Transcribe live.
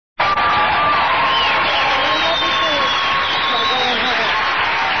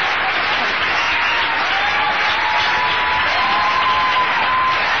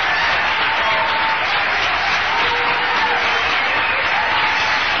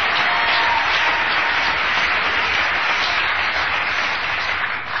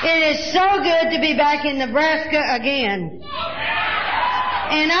It is so good to be back in Nebraska again.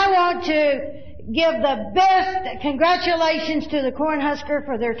 And I want to give the best congratulations to the Cornhusker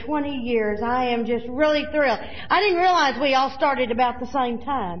for their 20 years. I am just really thrilled. I didn't realize we all started about the same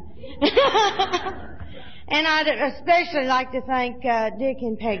time. And I'd especially like to thank Dick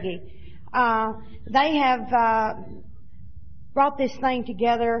and Peggy. They have brought this thing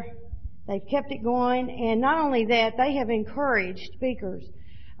together. They've kept it going. And not only that, they have encouraged speakers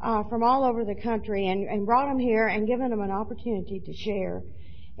from all over the country and brought them here and given them an opportunity to share.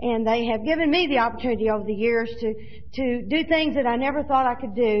 And they have given me the opportunity over the years to do things that I never thought I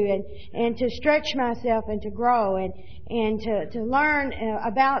could do and to stretch myself and to grow and to learn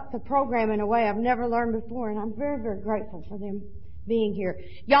about the program in a way I've never learned before. And I'm very, very grateful for them being here.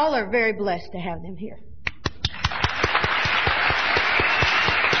 Y'all are very blessed to have them here.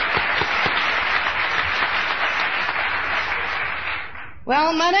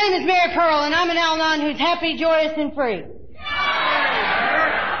 Well, my name is Mary Pearl, and I'm an Al-Anon who's happy, joyous, and free.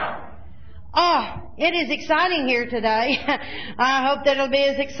 Oh, it is exciting here today. I hope that it'll be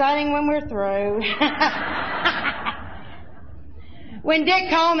as exciting when we're through. When Dick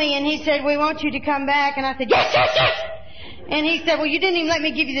called me and he said, we want you to come back, and I said, yes, yes, yes! And he said, well, you didn't even let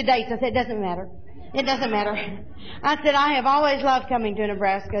me give you the dates. I said, it doesn't matter. It doesn't matter. I said, I have always loved coming to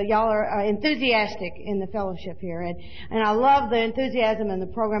Nebraska. Y'all are enthusiastic in the fellowship here. And I love the enthusiasm in the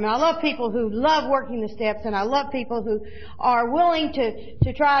program. And I love people who love working the steps. And I love people who are willing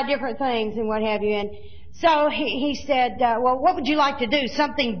to try different things and what have you. And so he said, well, what would you like to do?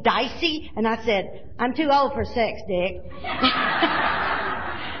 Something dicey? And I said, I'm too old for sex, Dick.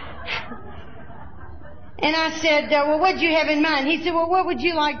 And I said, well, what did you have in mind? He said, well, what would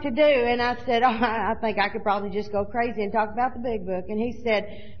you like to do? And I said, oh, I think I could probably just go crazy and talk about the big book. And he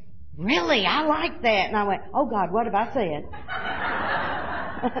said, really? I like that. And I went, oh, God, what have I said?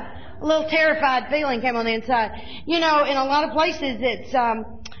 A little terrified feeling came on the inside. You know, in a lot of places it's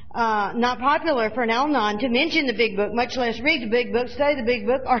not popular for an Al-Anon to mention the big book, much less read the big book, study the big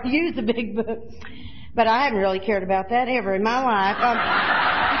book, or use the big book. But I haven't really cared about that ever in my life.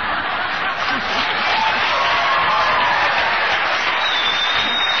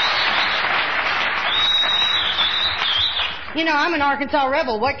 You know, I'm an Arkansas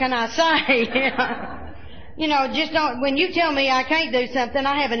rebel. What can I say? You know, just don't, when you tell me I can't do something,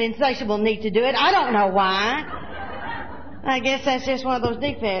 I have an insatiable need to do it. I don't know why. I guess that's just one of those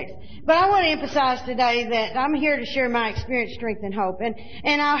defects. But I want to emphasize today that I'm here to share my experience, strength, and hope. And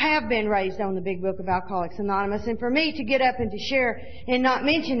I have been raised on the Big Book of Alcoholics Anonymous. And for me to get up and to share and not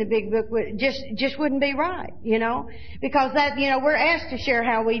mention the Big Book just wouldn't be right, you know. Because that, you know, we're asked to share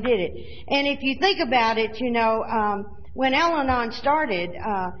how we did it. And if you think about it, you know, when Al-Anon started,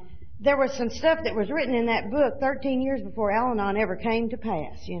 there was some stuff that was written in that book 13 years before Al-Anon ever came to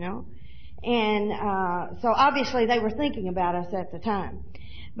pass, you know. And so obviously they were thinking about us at the time.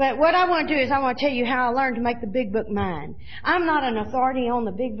 But what I want to do is I want to tell you how I learned to make the Big Book mine. I'm not an authority on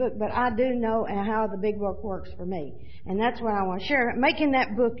the Big Book, but I do know how the Big Book works for me. And that's what I want to share, making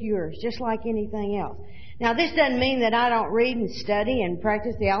that book yours, just like anything else. Now, this doesn't mean that I don't read and study and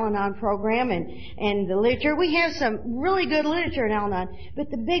practice the Al-Anon program and the literature. We have some really good literature in Al-Anon, but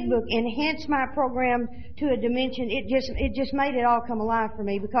the Big Book enhanced my program to a dimension. It just made it all come alive for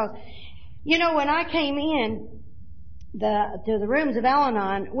me because, you know, when I came in to the rooms of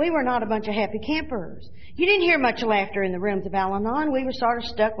Al-Anon, we were not a bunch of happy campers. You didn't hear much laughter in the rooms of Al-Anon. We were sort of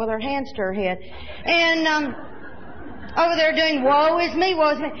stuck with our hands to our head. And over there doing woe is me, woe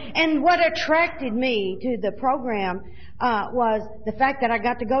is me. And what attracted me to the program was the fact that I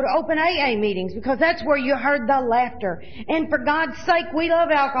got to go to open AA meetings because that's where you heard the laughter. And for God's sake, we love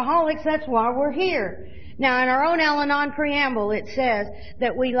alcoholics. That's why we're here. Now, in our own Al-Anon preamble, it says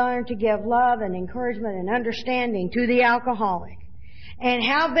that we learn to give love and encouragement and understanding to the alcoholic. And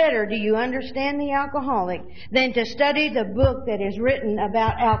how better do you understand the alcoholic than to study the book that is written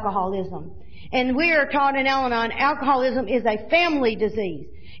about alcoholism? And we are taught in Al-Anon, alcoholism is a family disease.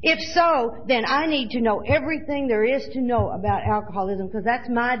 If so, then I need to know everything there is to know about alcoholism because that's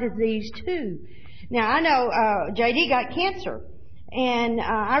my disease too. Now, I know J.D. got cancer. And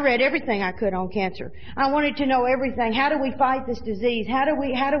I read everything I could on cancer. I wanted to know everything. How do we fight this disease? How do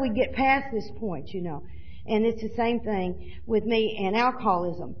we get past this point, you know? And it's the same thing with me and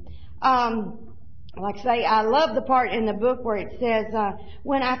alcoholism. Like I say, I love the part in the book where it says,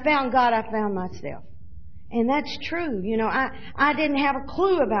 when I found God, I found myself. And that's true. You know, I didn't have a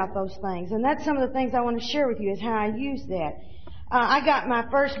clue about those things. And that's some of the things I want to share with you is how I use that. I got my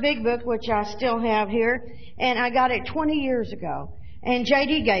first big book, which I still have here, and I got it 20 years ago. And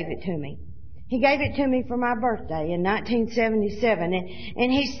J.D. gave it to me. He gave it to me for my birthday in 1977.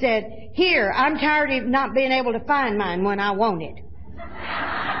 And he said, "Here, I'm tired of not being able to find mine when I want it."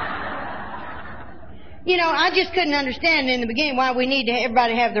 You know, I just couldn't understand in the beginning why we need to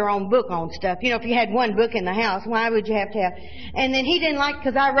everybody have their own book on stuff. You know, if you had one book in the house, why would you have to have? And then he didn't like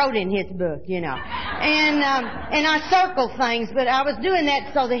because I wrote in his book, you know. And I circled things, but I was doing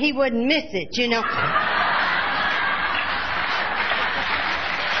that so that he wouldn't miss it, you know.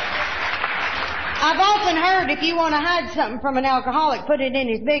 I've often heard if you want to hide something from an alcoholic, put it in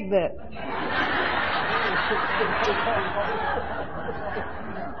his big book.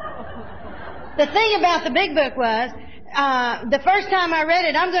 The thing about the big book was, the first time I read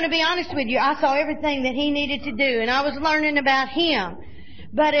it, I'm going to be honest with you, I saw everything that he needed to do, and I was learning about him.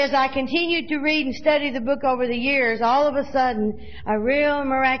 But as I continued to read and study the book over the years, all of a sudden, a real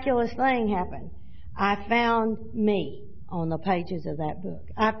miraculous thing happened. I found me on the pages of that book.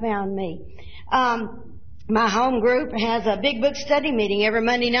 I found me. My home group has a big book study meeting every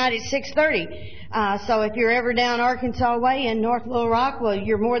Monday night at 6:30. So if you're ever down Arkansas way in North Little Rock, well,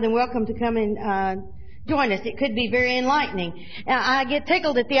 you're more than welcome to come and join us. It could be very enlightening. I get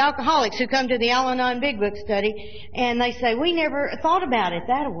tickled at the alcoholics who come to the Al-Anon Big Book study, and they say, "We never thought about it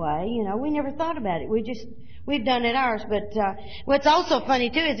that way. You know, we never thought about it. We've done it ours." But what's also funny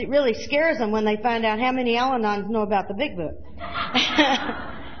too is it really scares them when they find out how many Al-Anons know about the Big Book.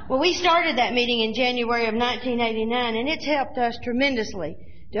 Well, we started that meeting in January of 1989, and it's helped us tremendously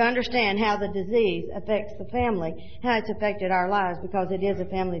to understand how the disease affects the family, how it's affected our lives, because it is a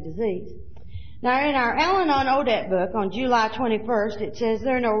family disease. Now, in our Al-Anon ODAT book on July 21st, it says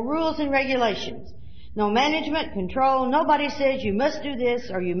there are no rules and regulations, no management, control. Nobody says you must do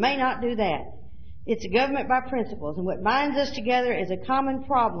this or you may not do that. It's a government by principles, and what binds us together is a common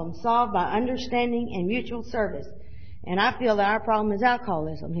problem solved by understanding and mutual service. And I feel that our problem is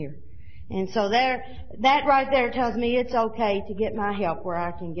alcoholism here. And so that right there tells me it's okay to get my help where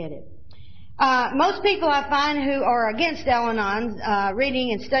I can get it. Most people I find who are against Al-Anon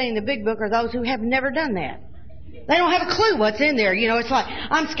reading and studying the Big Book are those who have never done that. They don't have a clue what's in there. You know, it's like,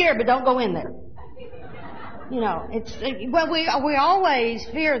 I'm scared, but don't go in there. You know, we always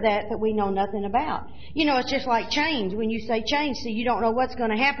fear that we know nothing about. You know, it's just like change. When you say change, so you don't know what's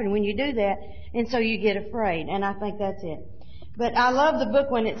going to happen when you do that, and so you get afraid. And I think that's it. But I love the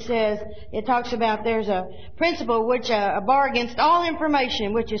book when it says, it talks about there's a principle which a bar against all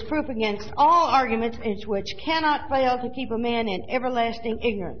information, which is proof against all arguments, which cannot fail to keep a man in everlasting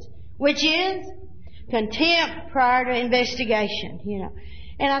ignorance, which is contempt prior to investigation, you know.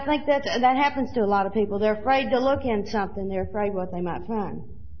 And I think that happens to a lot of people. They're afraid to look in something. They're afraid what they might find.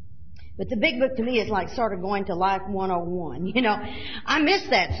 But the Big Book to me is like sort of going to Life 101. You know, I miss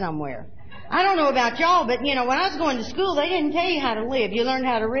that somewhere. I don't know about y'all, but you know, when I was going to school, they didn't tell you how to live. You learned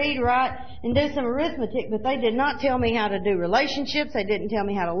how to read, write, and do some arithmetic, but they did not tell me how to do relationships. They didn't tell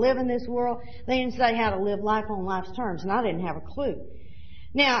me how to live in this world. They didn't say how to live life on life's terms, and I didn't have a clue.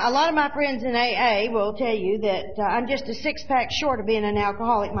 Now, a lot of my friends in AA will tell you that I'm just a six-pack short of being an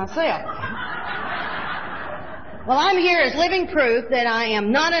alcoholic myself. Well, I'm here as living proof that I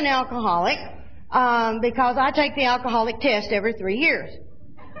am not an alcoholic because I take the alcoholic test every 3 years.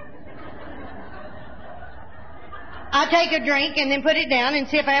 I take a drink and then put it down and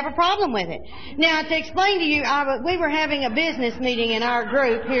see if I have a problem with it. Now, to explain to you, we were having a business meeting in our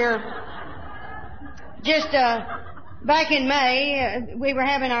group here just back in May. We were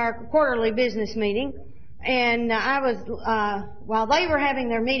having our quarterly business meeting, and while they were having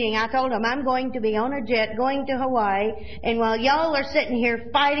their meeting, I told them I'm going to be on a jet going to Hawaii, and while y'all are sitting here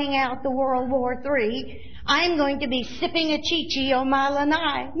fighting out the World War III, I'm going to be sipping a chi-chi on my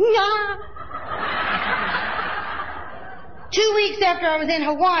lanai. 2 weeks after I was in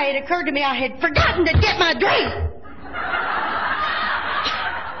Hawaii, it occurred to me I had forgotten to get my drink.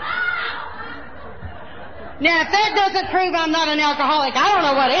 Now, if that doesn't prove I'm not an alcoholic, I don't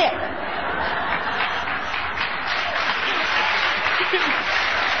know what is.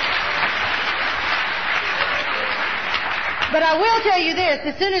 But I will tell you this,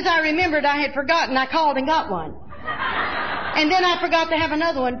 as soon as I remembered I had forgotten, I called and got one. And then I forgot to have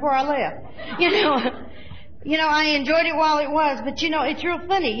another one before I left. You know, I enjoyed it while it was, but you know, it's real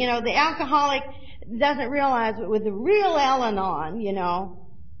funny. You know, the alcoholic doesn't realize that with the real Al-Anon, you know,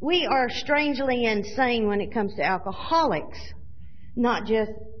 we are strangely insane when it comes to alcoholics, not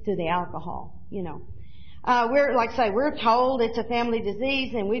just to the alcohol, you know. We're told it's a family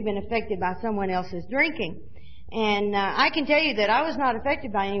disease and we've been affected by someone else's drinking. And I can tell you that I was not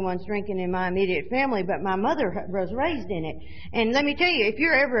affected by anyone's drinking in my immediate family, but my mother was raised in it. And let me tell you, if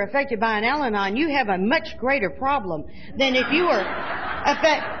you're ever affected by an Al-Anon, you have a much greater problem than if you were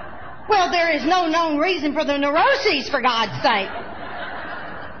affected. Well, there is no known reason for the neuroses, for God's sake.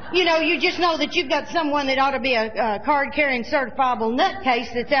 You know, you just know that you've got someone that ought to be a card-carrying certifiable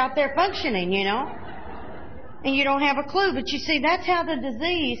nutcase that's out there functioning, you know. And you don't have a clue. But you see, that's how the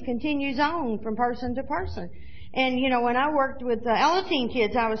disease continues on from person to person. And, you know, when I worked with Alateen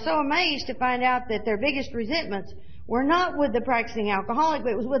kids, I was so amazed to find out that their biggest resentments were not with the practicing alcoholic,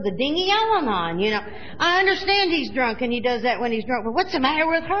 but it was with the dingy Al-Anon, you know. I understand he's drunk and he does that when he's drunk, but what's the matter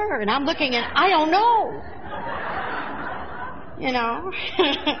with her? And I'm looking and I don't know. You know.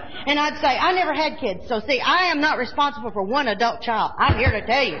 And I'd say, I never had kids, so see, I am not responsible for one adult child. I'm here to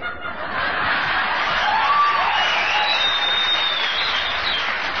tell you.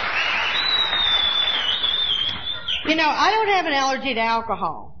 You know, I don't have an allergy to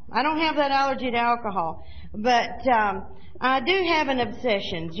alcohol. I don't have that allergy to alcohol. But I do have an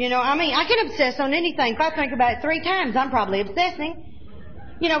obsession. You know, I mean, I can obsess on anything. If I think about it 3 times, I'm probably obsessing.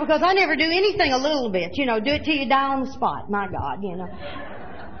 You know, because I never do anything a little bit. You know, do it till you die on the spot. My God, you know.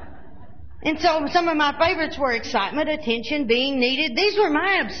 And so some of my favorites were excitement, attention, being needed. These were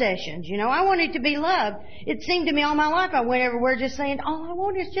my obsessions, you know. I wanted to be loved. It seemed to me all my life I went everywhere just saying, all I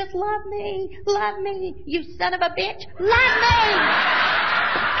want is just love me, you son of a bitch, love me.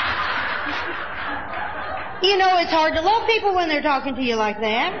 You know, it's hard to love people when they're talking to you like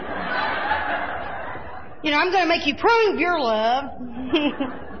that. You know, I'm going to make you prove your love.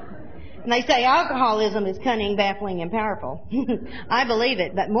 And they say alcoholism is cunning, baffling, and powerful. I believe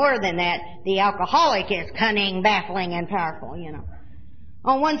it, but more than that, the alcoholic is cunning, baffling, and powerful, you know.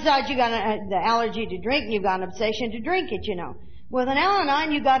 On one side, you got the allergy to drink, and you've got an obsession to drink it, you know. With an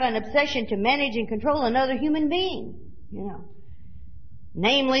Al-Anon, you've got an obsession to manage and control another human being, you know.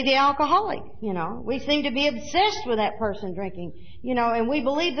 Namely the alcoholic, you know. We seem to be obsessed with that person drinking, you know, and we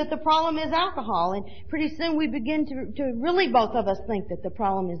believe that the problem is alcohol. And pretty soon we begin to really, both of us think that the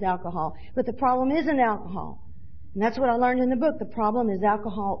problem is alcohol. But the problem isn't alcohol. And that's what I learned in the book. The problem is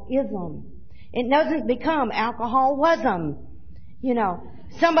alcoholism. It doesn't become alcoholism. You know,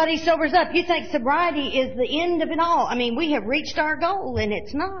 somebody sobers up. You think sobriety is the end of it all. I mean, we have reached our goal, and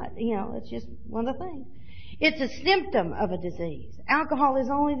it's not. You know, it's just one of the things. It's a symptom of a disease. Alcohol is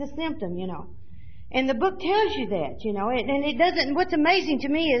only the symptom, you know. And the book tells you that, you know. And it doesn't, what's amazing to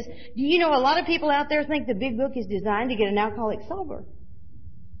me is, do you know a lot of people out there think the big book is designed to get an alcoholic sober.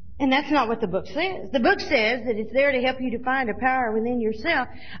 And that's not what the book says. The book says that it's there to help you to find a power within yourself,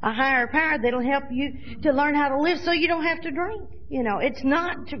 a higher power that'll help you to learn how to live so you don't have to drink. You know, it's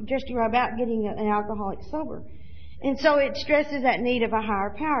not just about getting an alcoholic sober. And so it stresses that need of a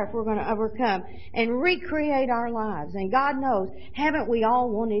higher power if we're going to overcome and recreate our lives. And God knows, haven't we all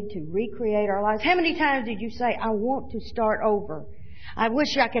wanted to recreate our lives? How many times did you say, I want to start over? I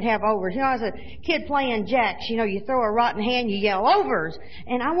wish I could have overs. You know, as a kid playing jacks, you know, you throw a rotten hand, you yell overs.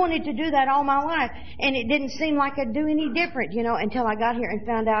 And I wanted to do that all my life. And it didn't seem like I'd do any different, you know, until I got here and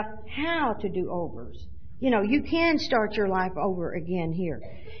found out how to do overs. You know, you can start your life over again here.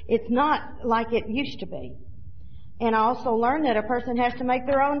 It's not like it used to be. And I also learned that a person has to make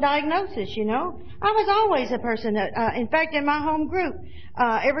their own diagnosis, you know. I was always a person that, in fact, in my home group,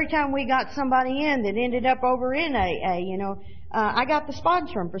 every time we got somebody in that ended up over in AA, you know, I got the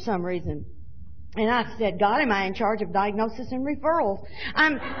sponsor for some reason. And I said, God, am I in charge of diagnosis and referrals?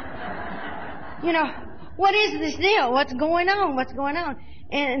 You know, what is this deal? What's going on? What's going on?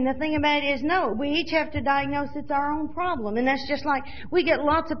 And the thing about it is, no, we each have to diagnose it's our own problem. And that's just like, we get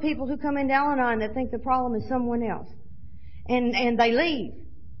lots of people who come into Al-Anon that think the problem is someone else. And they leave.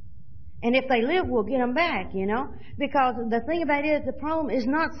 And if they live, we'll get them back, you know. Because the thing about it is, the problem is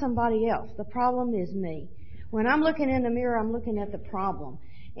not somebody else. The problem is me. When I'm looking in the mirror, I'm looking at the problem.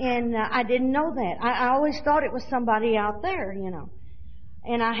 And I didn't know that. I always thought it was somebody out there, you know.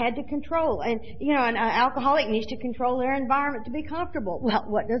 And I had to control. And, you know, an alcoholic needs to control their environment to be comfortable. Well,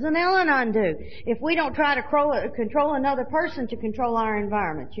 what does an Al-Anon do? If we don't try to control another person to control our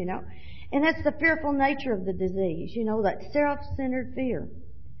environment, you know. And that's the fearful nature of the disease, you know, that self-centered fear.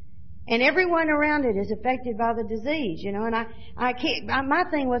 And everyone around it is affected by the disease, you know. And my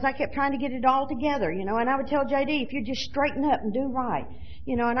thing was I kept trying to get it all together, you know. And I would tell JD, if you just straighten up and do right,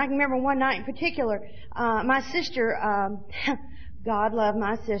 you know. And I can remember one night in particular, my sister, God love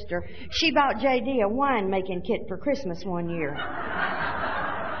my sister, she bought JD a wine-making kit for Christmas one year.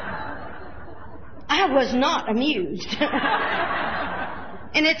 I was not amused.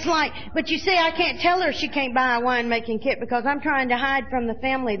 And it's like, but you see, I can't tell her she can't buy a wine-making kit because I'm trying to hide from the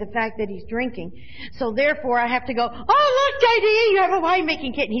family the fact that he's drinking. So therefore, I have to go, oh, look, JD, you have a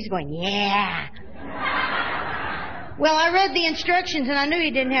wine-making kit. And he's going, yeah. Well, I read the instructions and I knew he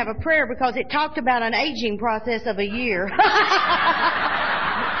didn't have a prayer because it talked about an aging process of a year.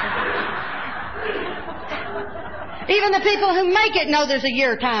 Even the people who make it know there's a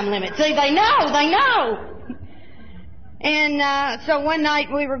year time limit. See, they know. And so one night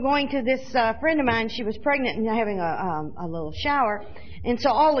we were going to this friend of mine. She was pregnant and having a little shower. And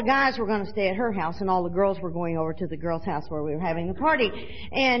so all the guys were going to stay at her house, and all the girls were going over to the girls' house where we were having the party.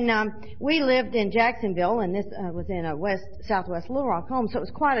 And we lived in Jacksonville, and this was in a southwest Little Rock home, so it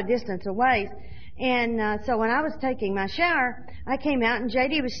was quite a distance away. And so when I was taking my shower, I came out, and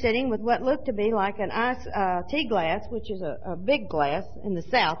J.D. was sitting with what looked to be like an ice tea glass, which is a big glass in the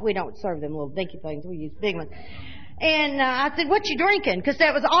South. We don't serve them little dinky things. We use big ones. And I said, "What you drinking?" Because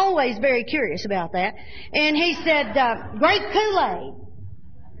that was always very curious about that. And he said, "Grape Kool-Aid."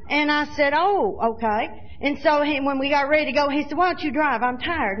 And I said, "Oh, okay." And so when we got ready to go, he said, "Why don't you drive? I'm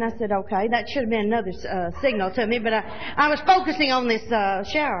tired." And I said, "Okay." That should have been another signal to me, but I was focusing on this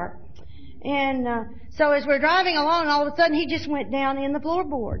shower. And so as we're driving along, all of a sudden he just went down in the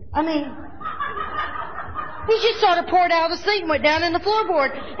floorboard. I mean, he just sort of poured out of the seat and went down in the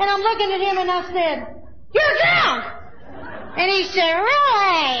floorboard. And I'm looking at him and I said, "You're drunk!" And he said,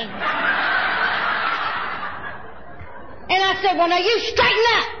 "Really?" And I said, "Well, now you straighten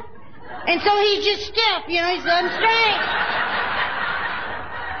up." And so he's just stiff, he's unstraight.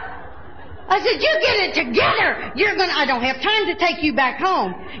 I said, "You get it together. I don't have time to take you back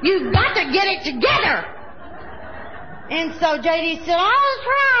home. You've got to get it together." And so J.D. said, "I'll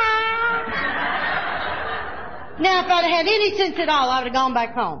try." Now, if I'd had any sense at all, I would have gone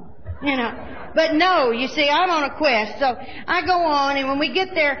back home, But no, you see, I'm on a quest. So I go on, and when we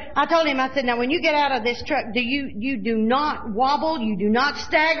get there, I told him, I said, "Now when you get out of this truck, you do not wobble, you do not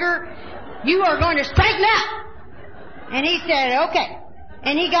stagger. You are going to straighten up." And he said, "Okay."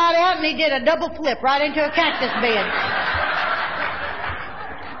 And he got out and he did a double flip right into a cactus bed.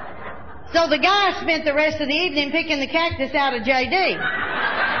 So the guy spent the rest of the evening picking the cactus out of J.D.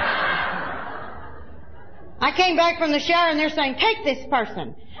 I came back from the shower and they're saying, "Take this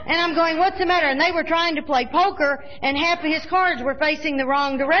person." And I'm going, "What's the matter?" And they were trying to play poker and half of his cards were facing the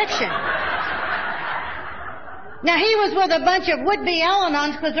wrong direction. Now he was with a bunch of would-be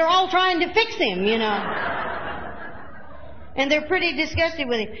Al-Anons because they're all trying to fix him, And they're pretty disgusted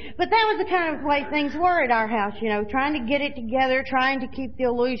with him. But that was the kind of way things were at our house, trying to get it together, trying to keep the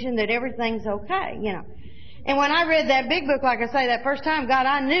illusion that everything's okay, And when I read that big book, like I say, that first time, God,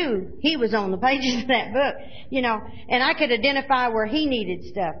 I knew He was on the pages of that book, and I could identify where He needed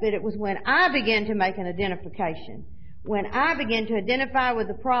stuff. But it was when I began to make an identification, when I began to identify with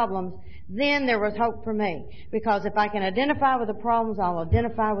the problems, then there was hope for me. Because if I can identify with the problems, I'll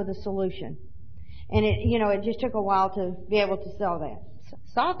identify with the solution. And it just took a while to be able to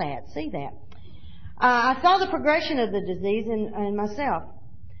see that. I saw the progression of the disease in myself.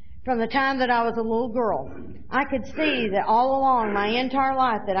 From the time that I was a little girl, I could see that all along my entire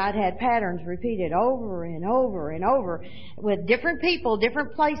life that I'd had patterns repeated over and over and over with different people,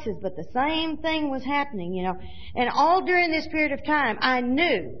 different places, but the same thing was happening, And all during this period of time, I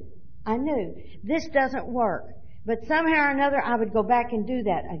knew this doesn't work. But somehow or another, I would go back and do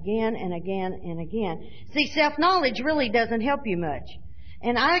that again and again and again. See, self-knowledge really doesn't help you much.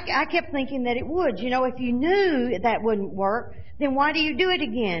 And I kept thinking that it would. If you knew that wouldn't work, then why do you do it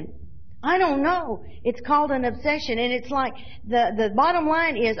again? I don't know. It's called an obsession. And it's like the bottom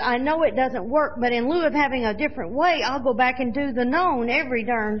line is I know it doesn't work, but in lieu of having a different way, I'll go back and do the known every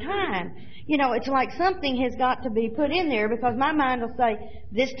darn time. It's like something has got to be put in there because my mind will say,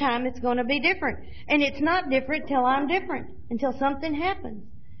 this time it's going to be different. And it's not different till I'm different, until something happens.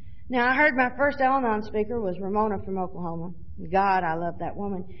 Now, I heard my first Al-Anon speaker was Ramona from Oklahoma. God, I love that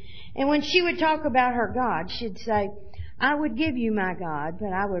woman. And when she would talk about her God, she'd say, "I would give you my God,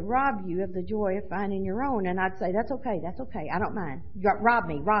 but I would rob you of the joy of finding your own." And I'd say, that's okay. I don't mind. Rob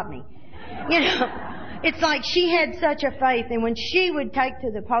me. It's like she had such a faith. And when she would take to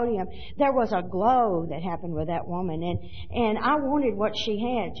the podium, there was a glow that happened with that woman. And I wanted what she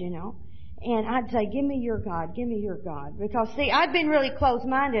had, And I'd say, "Give me your God. Give me your God." Because, see, I'd been really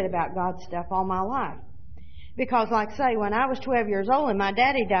closed-minded about God stuff all my life. Because, like, say, when I was 12 years old and my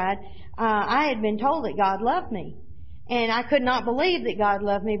daddy died, I had been told that God loved me. And I could not believe that God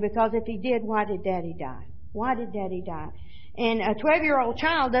loved me because if He did, why did Daddy die? Why did Daddy die? And a 12-year-old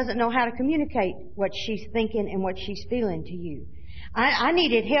child doesn't know how to communicate what she's thinking and what she's feeling to you. I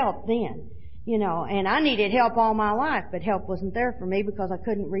needed help then, and I needed help all my life, but help wasn't there for me because I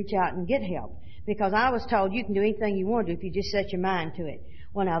couldn't reach out and get help. Because I was told you can do anything you want to if you just set your mind to it.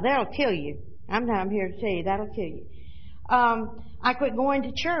 Well, now that'll kill you. I'm here to tell you that'll kill you. I quit going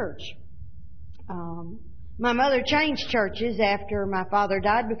to church. My mother changed churches after my father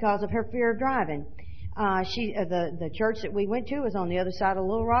died because of her fear of driving. The church that we went to was on the other side of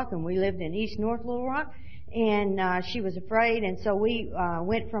Little Rock, and we lived in East North Little Rock. And she was afraid, and so we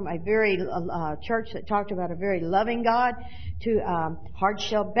went from a very church that talked about a very loving God to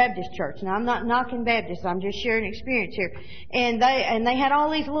Hard-Shell Baptist Church. Now, I'm not knocking Baptists. I'm just sharing experience here. And they had all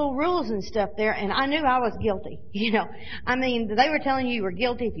these little rules and stuff there, and I knew I was guilty. You know, I mean, they were telling you were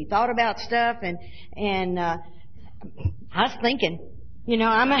guilty if you thought about stuff, and I was thinking, you know,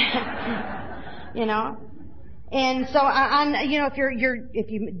 you know. And so you know, if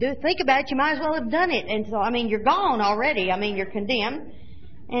you do think about it, you might as well have done it. And so, I mean, you're gone already. I mean, you're condemned.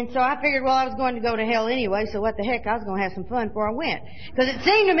 And so I figured, well, I was going to go to hell anyway, so what the heck, I was going to have some fun before I went. Because it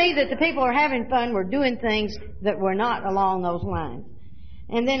seemed to me that the people who were having fun were doing things that were not along those lines.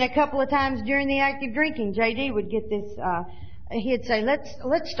 And then a couple of times during the active drinking, J.D. would get this, he'd say,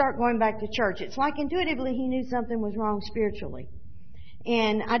 let's start going back to church. It's like intuitively he knew something was wrong spiritually.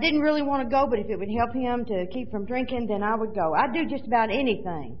 And I didn't really want to go, but if it would help him to keep from drinking, then I would go. I'd do just about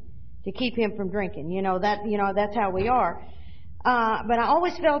anything to keep him from drinking. You know, that's how we are. But I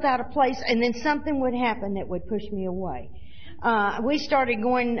always felt out of place, and then something would happen that would push me away. We started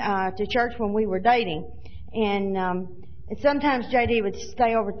going to church when we were dating, and sometimes J.D. would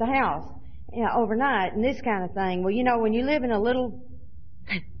stay over at the house, you know, overnight, and this kind of thing. Well, you know, when you live in a little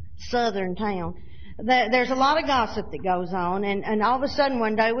southern town, there's a lot of gossip that goes on, and all of a sudden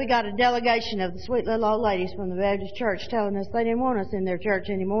one day we got a delegation of the sweet little old ladies from the Baptist church telling us they didn't want us in their church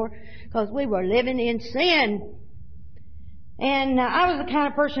anymore because we were living in sin. And I was the kind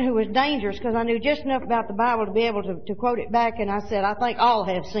of person who was dangerous because I knew just enough about the Bible to be able to quote it back, and I said, I think all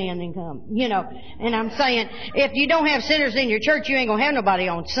have sinned and come, you know. And I'm saying, if you don't have sinners in your church, you ain't going to have nobody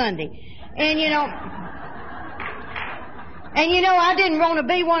on Sunday. And you know, I didn't want to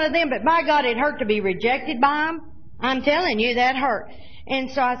be one of them, but by God, it hurt to be rejected by them. I'm telling you, that hurt.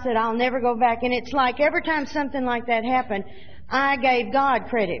 And so I said, I'll never go back. And it's like every time something like that happened, I gave God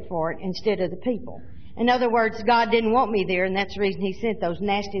credit for it instead of the people. In other words, God didn't want me there, and that's the reason He sent those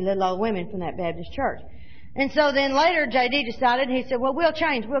nasty little old women from that Baptist church. And so then later, J.D. decided, he said, well, we'll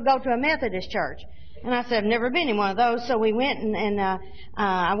change. We'll go to a Methodist church. And I said, I've never been in one of those. So we went, and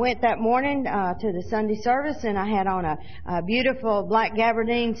I went that morning to the Sunday service, and I had on a beautiful black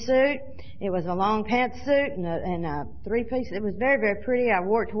gabardine suit. It was a long pantsuit and a three-piece. It was very, very pretty. I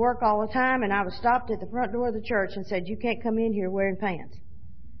wore it to work all the time, and I was stopped at the front door of the church and said, you can't come in here wearing pants.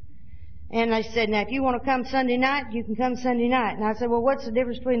 And they said, now, if you want to come Sunday night, you can come Sunday night. And I said, well, what's the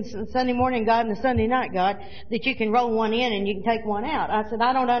difference between the Sunday morning God and the Sunday night God that you can roll one in and you can take one out? I said,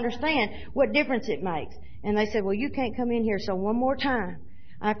 I don't understand what difference it makes. And they said, well, you can't come in here. So one more time,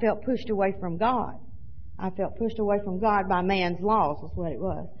 I felt pushed away from God. I felt pushed away from God by man's laws, is what it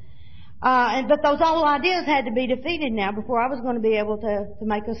was. But those old ideas had to be defeated now before I was going to be able to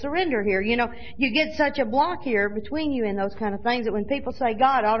make a surrender here. You know, you get such a block here between you and those kind of things that when people say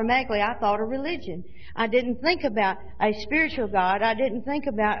God, automatically I thought of religion. I didn't think about a spiritual God. I didn't think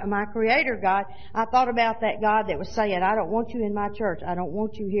about my Creator God. I thought about that God that was saying, I don't want you in my church. I don't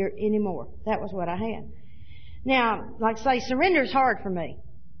want you here anymore. That was what I had. Now, like I say, surrender's hard for me.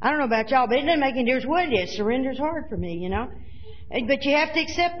 I don't know about y'all, but it doesn't make any difference what it is. Surrender's hard for me, you know. But you have to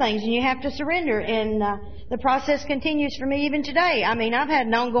accept things and you have to surrender, and the process continues for me even today. I mean, I've had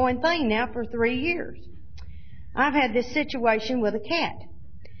an ongoing thing now for 3 years. I've had this situation with a cat.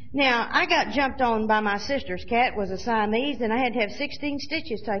 Now, I got jumped on by my sister's cat, was a Siamese, and I had to have 16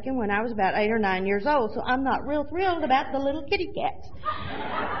 stitches taken when I was about 8 or 9 years old, so I'm not real thrilled about the little kitty cats.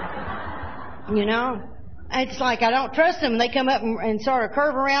 You know? It's like I don't trust them. They come up and sort of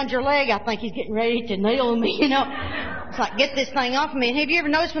curve around your leg. I think he's getting ready to nail me, you know. It's like, get this thing off of me. And have you ever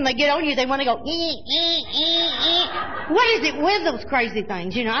noticed when they get on you, they want to go, What is it with those crazy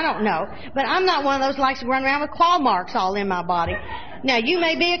things? You know, I don't know. But I'm not one of those likes to run around with claw marks all in my body. Now, you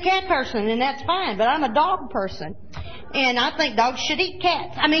may be a cat person, and that's fine, but I'm a dog person. And I think dogs should eat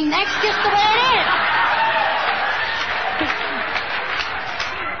cats. I mean, that's just the way it is.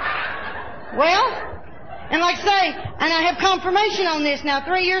 Well, and like I say, and I have confirmation on this now.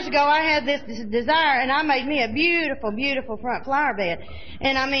 3 years ago, I had this desire, and I made me a beautiful, beautiful front flower bed.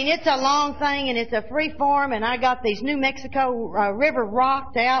 And I mean, it's a long thing, and it's a free form, and I got these New Mexico river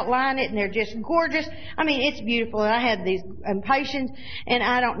rock to outline it, and they're just gorgeous. I mean, it's beautiful. And I had these impatiens, and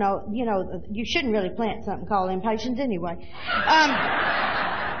I don't know, you know, you shouldn't really plant something called impatiens anyway.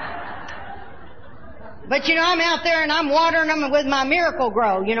 But, you know, I'm out there and I'm watering them with my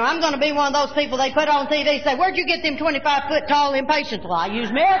Miracle-Gro. You know, I'm going to be one of those people they put on TV say, where'd you get them 25-foot tall impatiens? Well, I use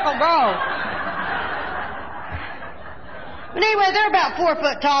Miracle-Gro. But anyway, they're about 4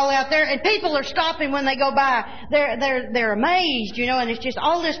 foot tall out there, and people are stopping when they go by. They're amazed, you know, and it's just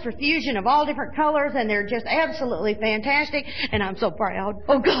all this profusion of all different colors, and they're just absolutely fantastic. And I'm so proud.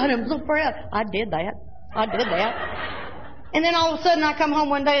 Oh God, I'm so proud. I did that. And then all of a sudden I come home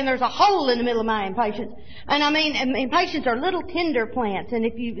one day and there's a hole in the middle of my impatiens. And I mean, impatiens are little tender plants, and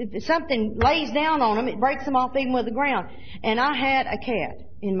if something lays down on them, it breaks them off even with the ground. And I had a cat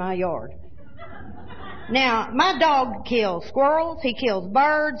in my yard. Now, my dog kills squirrels, he kills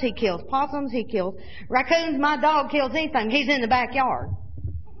birds, he kills possums, he kills raccoons. My dog kills anything. He's in the backyard.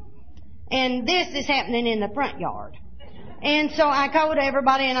 And this is happening in the front yard. And so I called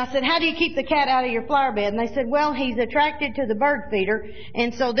everybody and I said, how do you keep the cat out of your flower bed? And they said, well, he's attracted to the bird feeder.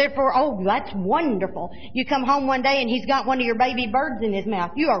 And so therefore, oh, that's wonderful. You come home one day and he's got one of your baby birds in his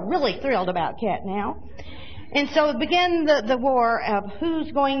mouth. You are really thrilled about cat now. And so it began the war of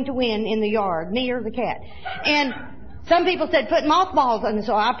who's going to win in the yard, me or the cat. And some people said put mothballs, and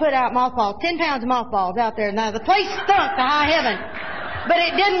so I put out mothballs, 10 pounds of mothballs out there. Now the place stunk to high heaven, but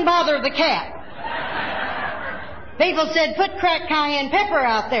it didn't bother the cat. People said put cracked cayenne pepper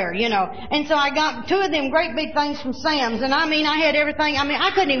out there, you know. And so I got 2 of them great big things from Sam's, and I mean I had everything. I mean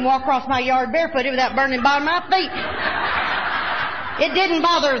I couldn't even walk across my yard barefooted without burning the bottom of my feet. It didn't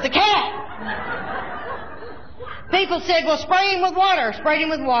bother the cat. People said, well, spray him with water. Sprayed him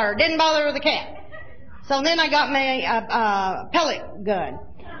with water. Didn't bother the cat. So then I got me a pellet gun.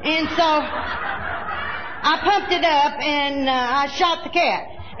 And so I pumped it up and I shot the cat.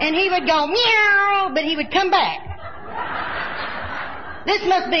 And he would go meow, but he would come back. This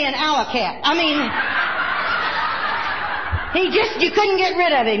must be an alley-cat. I mean, you couldn't get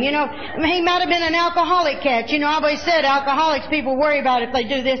rid of him, you know. He might have been an alcoholic cat. You know, I always said alcoholics, people worry about if they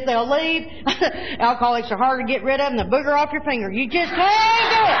do this, they'll leave. Alcoholics are hard to get rid of, and they booger off your finger. You just can't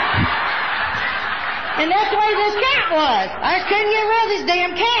do it. And that's the way this cat was. I just couldn't get rid of this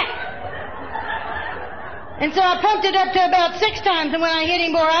damn cat. And so I pumped it up to about 6 times, and when I hit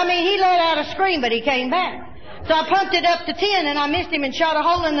him, boy, I mean, he let out a scream, but he came back. So I pumped it up to 10, and I missed him and shot a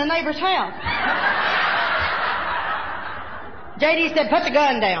hole in the neighbor's house. J.D. said, put the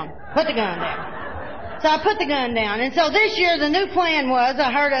gun down. Put the gun down. So I put the gun down. And so this year the new plan was,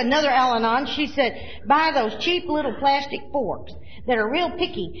 I heard another Al-Anon, she said, buy those cheap little plastic forks that are real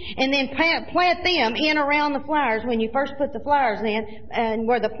picky, and then plant them in around the flowers when you first put the flowers in, and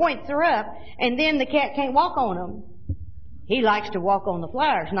where the points are up, and then the cat can't walk on them. He likes to walk on the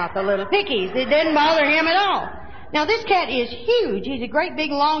flowers, not the little pickies. It doesn't bother him at all. Now this cat is huge. He's a great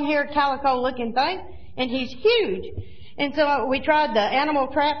big long-haired calico looking thing, and he's huge. And so we tried the animal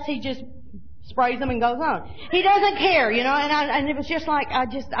traps. He just sprays them and goes on. He doesn't care, you know, and it was just like, I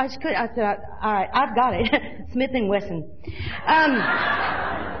said, all right, I've got it. Smith & Wesson.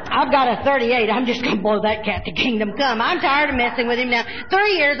 I've got a 38. I'm just going to blow that cat to kingdom come. I'm tired of messing with him now.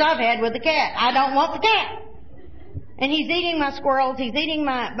 3 years I've had with the cat. I don't want the cat. And he's eating my squirrels. He's eating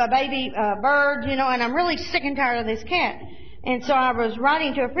my baby birds, you know, and I'm really sick and tired of this cat. And so I was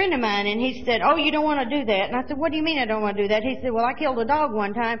writing to a friend of mine, and he said, oh, you don't want to do that. And I said, what do you mean I don't want to do that? He said, well, I killed a dog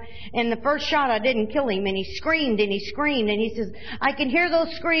one time, and the first shot I didn't kill him, and he screamed, and he screamed, and he says, I can hear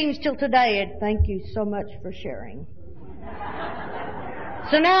those screams till today, and thank you so much for sharing.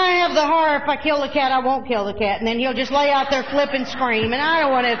 So now I have the horror, if I kill the cat, I won't kill the cat, and then he'll just lay out there flip and scream, and I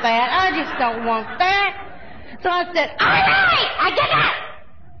don't want that. I just don't want that. So I said, all right, I give up.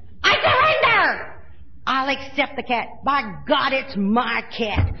 I surrender. I'll accept the cat. By God, it's my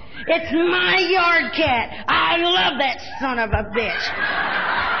cat. It's my yard cat. I love that son of a bitch.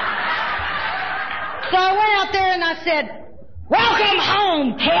 So I went out there and I said, welcome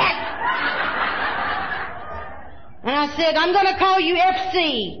home, cat. And I said, I'm going to call you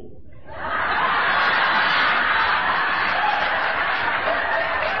FC.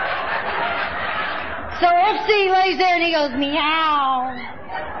 So FC lays there and he goes, meow.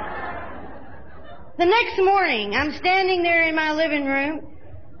 The next morning, I'm standing there in my living room,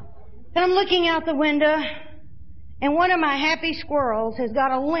 and I'm looking out the window, and one of my happy squirrels has got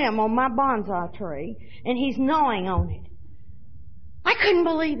a limb on my bonsai tree, and he's gnawing on it. I couldn't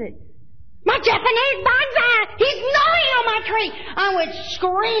believe it. My Japanese bonsai! He's gnawing on my tree! I went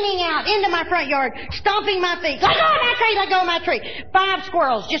screaming out into my front yard, stomping my feet. Let go of my tree! Let go of my tree! 5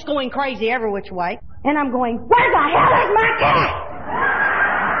 squirrels just going crazy every which way. And I'm going, where the hell is my cat?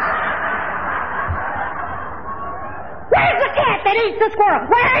 Where's the cat that eats the squirrel?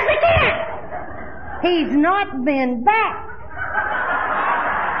 Where's the cat? He's not been back.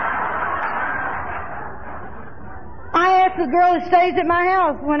 I asked the girl that stays at my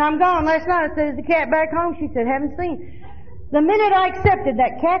house when I'm gone last night, I said, is the cat back home? She said, haven't seen. The minute I accepted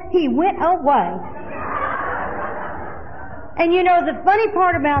that cat, he went away. And you know, the funny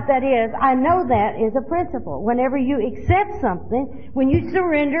part about that is, I know that is a principle. Whenever you accept something, when you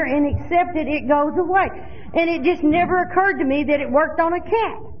surrender and accept it, it goes away. And it just never occurred to me that it worked on a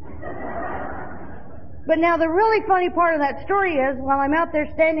cat. But now the really funny part of that story is, while I'm out there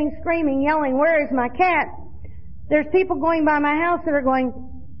standing, screaming, yelling, "Where is my cat?" there's people going by my house that are going,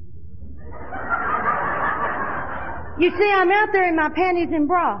 "You see, I'm out there in my panties and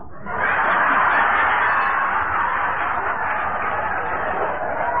bra."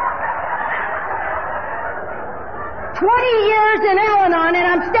 20 years in Al-Anon, and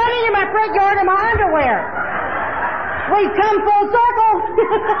I'm standing in my front yard in my underwear. We've come full circle.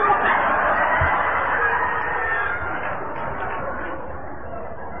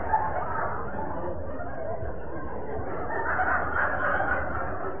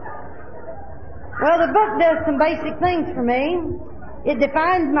 Well, the book does some basic things for me. It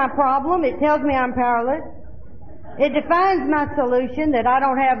defines my problem. It tells me I'm powerless. It defines my solution, that I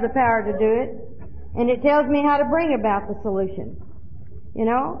don't have the power to do it. And it tells me how to bring about the solution. You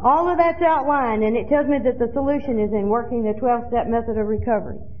know, all of that's outlined, and it tells me that the solution is in working the 12-step method of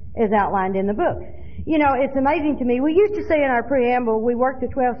recovery, as outlined in the book. You know, it's amazing to me. We used to say in our preamble, we work the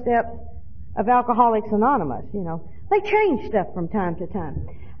 12 steps of Alcoholics Anonymous, you know. They change stuff from time to time.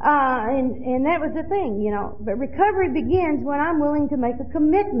 And that was the thing, you know. But recovery begins when I'm willing to make a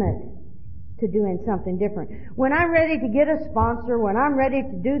commitment to doing something different. When I'm ready to get a sponsor, when I'm ready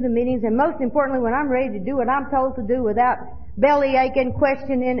to do the meetings, and most importantly, when I'm ready to do what I'm told to do without belly aching,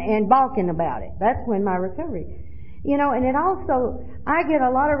 questioning, and balking about it. That's when my recovery. You know, and it also, I get a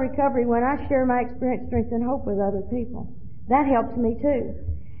lot of recovery when I share my experience, strength, and hope with other people. That helps me too.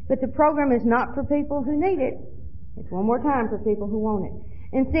 But the program is not for people who need it. It's one more time for people who want it.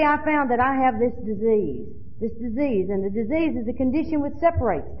 And see, I found that I have this disease, and the disease is a condition which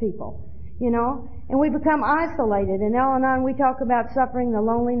separates people. You know, and we become isolated. In Al-Anon, we talk about suffering the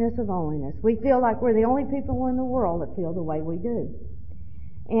loneliness of loneliness. We feel like we're the only people in the world that feel the way we do.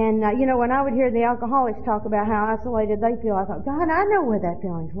 And, you know, when I would hear the alcoholics talk about how isolated they feel, I thought, God, I know what that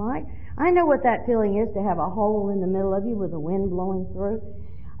feeling's like. I know what that feeling is to have a hole in the middle of you with the wind blowing through.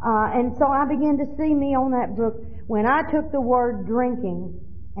 And so I began to see me on that book when I took the word drinking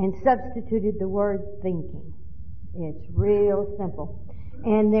and substituted the word thinking. It's real simple.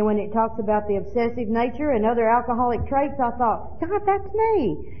 And then when it talks about the obsessive nature and other alcoholic traits, I thought, God, that's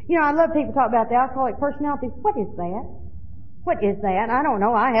me. You know, I love people talk about the alcoholic personality. What is that? What is that? I don't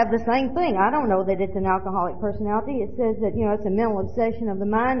know. I have the same thing. I don't know that it's an alcoholic personality. It says that, you know, it's a mental obsession of the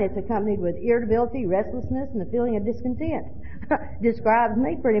mind. It's accompanied with irritability, restlessness, and a feeling of discontent. Describes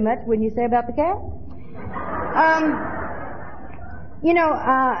me pretty much, wouldn't you say about the cat? You know,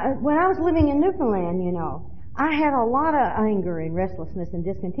 when I was living in Newfoundland, you know, I had a lot of anger and restlessness and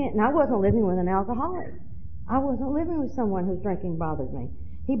discontent, and I wasn't living with an alcoholic. I wasn't living with someone whose drinking bothered me.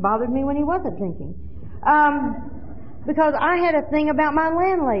 He bothered me when he wasn't drinking. Because I had a thing about my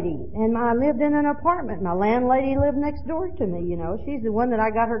landlady, and I lived in an apartment. My landlady lived next door to me, you know. She's the one that I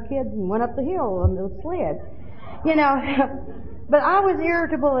got her kids and went up the hill on the sled. You know, but I was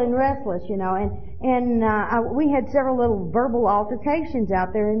irritable and restless, you know, and we had several little verbal altercations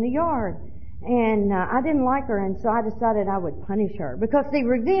out there in the yard. And I didn't like her, and so I decided I would punish her. Because, see,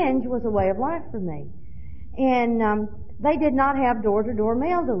 revenge was a way of life for me. And they did not have door-to-door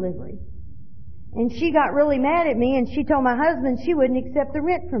mail delivery. And she got really mad at me, and she told my husband she wouldn't accept the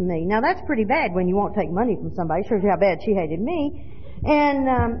rent from me. Now, that's pretty bad when you won't take money from somebody. Shows you how bad she hated me. And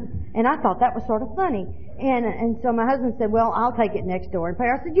I thought that was sort of funny. And so my husband said, well, I'll take it next door and pay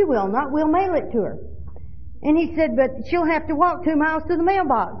her. I said, you will not. We'll mail it to her. And he said, but she'll have to walk 2 miles to the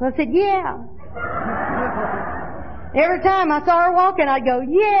mailbox. I said, yeah. Every time I saw her walking, I'd go,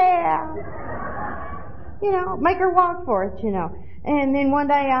 yeah. You know, make her walk for it, you know. And then one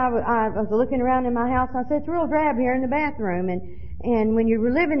day I was looking around in my house, and I said, it's real drab here in the bathroom. And when you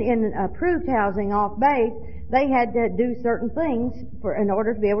were living in approved housing off base, they had to do certain things in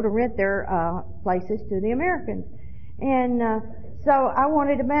order to be able to rent their places to the Americans. And so I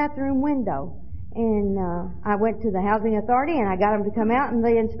wanted a bathroom window. And I went to the housing authority, and I got them to come out, and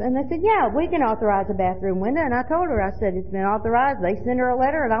they said, yeah, we can authorize a bathroom window. And I told her, I said, it's been authorized. They sent her a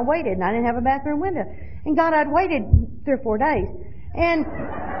letter, and I waited, and I didn't have a bathroom window. And God, I'd waited 3 or 4 days. And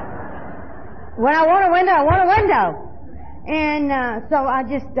when I want a window, I want a window. And so I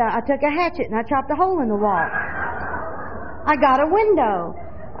took a hatchet, and I chopped a hole in the wall. I got a window.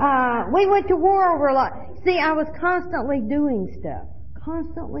 We went to war over a lot. See, I was constantly doing stuff.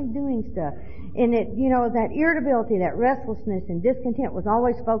 And it, you know, that irritability, that restlessness and discontent was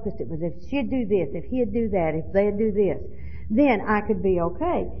always focused. It was if she'd do this, if he'd do that, if they'd do this, then I could be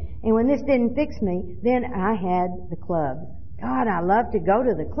okay. And when this didn't fix me, then I had the clubs. God, I loved to go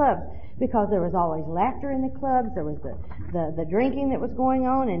to the clubs because there was always laughter in the clubs. There was the drinking that was going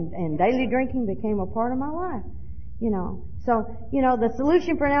on, and daily drinking became a part of my life. So, the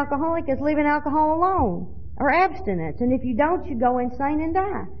solution for an alcoholic is leaving alcohol alone, or abstinence. And if you don't, you go insane and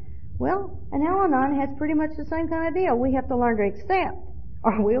die. Well, an Al-Anon has pretty much the same kind of deal. We have to learn to accept,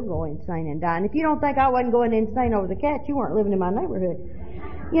 or we'll go insane and die. And if you don't think I wasn't going insane over the cat, you weren't living in my neighborhood.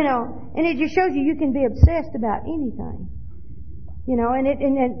 And it just shows you can be obsessed about anything.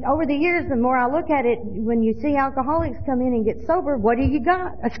 And over the years, the more I look at it, when you see alcoholics come in and get sober, what do you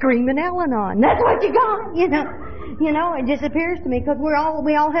got? A screaming Al-Anon. That's what you got, it just appears to me, because we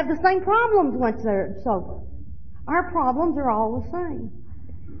all have the same problems once they're sober. Our problems are all the same.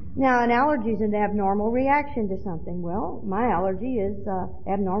 Now, an allergy is an abnormal reaction to something. Well, my allergy is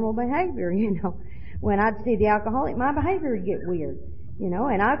abnormal behavior, When I'd see the alcoholic, my behavior would get weird,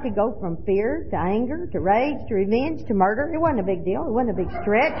 and I could go from fear to anger to rage to revenge to murder. It wasn't a big deal. It wasn't a big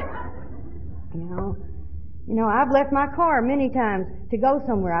stretch. I've left my car many times to go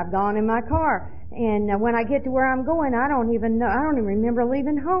somewhere. I've gone in my car, and when I get to where I'm going, I don't even remember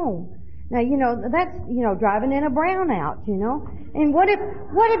leaving home. Now, that's, driving in a brownout, And what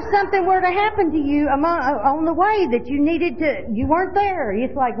if something were to happen to you on the way that you weren't there?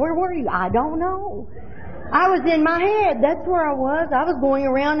 It's like, where were you? I don't know. I was in my head. That's where I was. I was going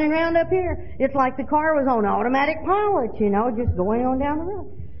around and around up here. It's like the car was on automatic pilot, just going on down the road.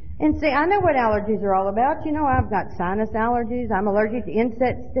 And see, I know what allergies are all about. I've got sinus allergies. I'm allergic to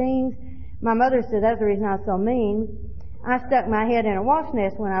insect stings. My mother said that's the reason I was so mean. I stuck my head in a wasp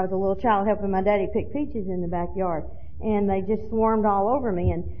nest when I was a little child helping my daddy pick peaches in the backyard. And they just swarmed all over me.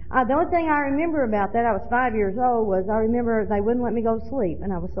 And the only thing I remember about that, I was 5 years old, was I remember they wouldn't let me go to sleep.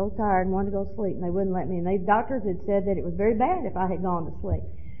 And I was so tired and wanted to go to sleep, and they wouldn't let me. And the doctors had said that it was very bad if I had gone to sleep.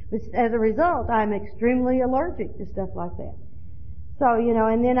 But as a result, I'm extremely allergic to stuff like that. So,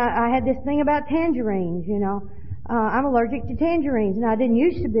 and then I had this thing about tangerines, I'm allergic to tangerines. And I didn't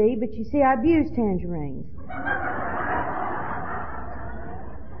used to be, but you see, I abuse tangerines.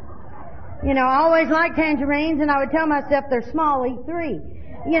 I always liked tangerines, and I would tell myself they're small, eat 3.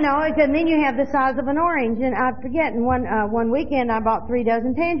 And then you have the size of an orange. And I forget, and one weekend I bought 3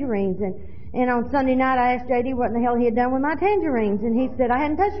 dozen tangerines, and on Sunday night I asked J.D. what in the hell he had done with my tangerines, and he said, I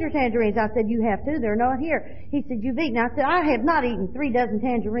hadn't touched your tangerines. I said, you have too, they're not here. He said, you've eaten. I said, I have not eaten 3 dozen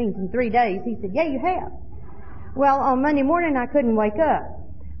tangerines in 3 days. He said, yeah, you have. Well, on Monday morning I couldn't wake up.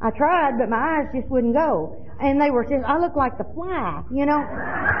 I tried, but my eyes just wouldn't go. And they were just, I looked like the fly,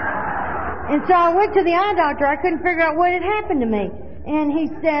 And so I went to the eye doctor. I couldn't figure out what had happened to me. And he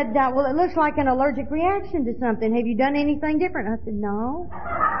said, well, it looks like an allergic reaction to something. Have you done anything different? I said, no.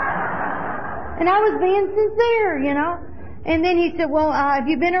 And I was being sincere, And then he said, well, have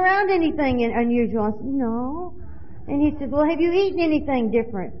you been around anything unusual? I said, no. And he said, well, have you eaten anything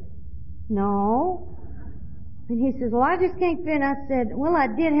different? No. And he says, well, I just can't fit. I said, well, I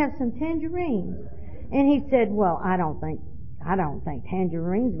did have some tangerines. And he said, well, I don't think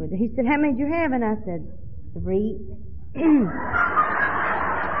tangerines would. He said, how many did you have? And I said, 3.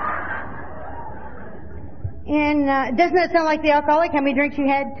 And doesn't that sound like the alcoholic? How many drinks you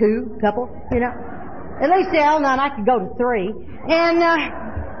had? 2, couple, At least the Al-Anon, I could go to 3. And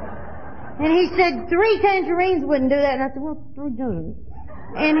he said, 3 tangerines wouldn't do that. And I said, well, 3 dozen.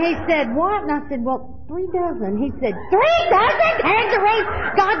 And he said, what? And I said, well, 3 dozen. He said, 3 dozen tangerines?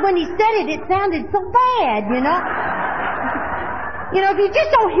 God, when he said it, it sounded so bad, if you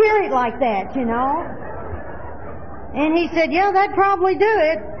just don't hear it like that, And he said, yeah, that'd probably do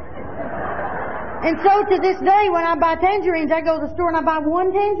it. And so to this day, when I buy tangerines, I go to the store and I buy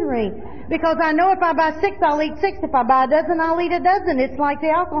 1 tangerine. Because I know if I buy 6, I'll eat 6. If I buy a dozen, I'll eat a dozen. It's like the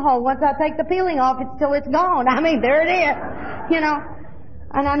alcohol. Once I take the peeling off, it's till it's gone. I mean, there it is.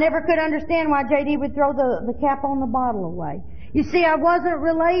 And I never could understand why J.D. would throw the cap on the bottle away. You see, I wasn't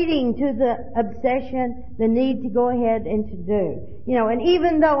relating to the obsession, the need to go ahead and to do. And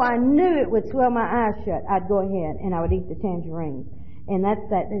even though I knew it would swell my eyes shut, I'd go ahead and I would eat the tangerines. And that's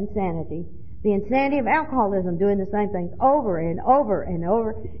that insanity. The insanity of alcoholism, doing the same things over and over and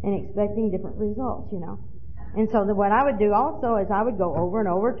over and expecting different results, And so what I would do also is I would go over and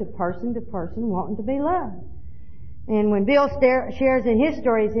over to person wanting to be loved. And when Bill shares in his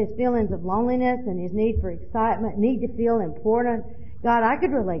stories his feelings of loneliness and his need for excitement, need to feel important, God, I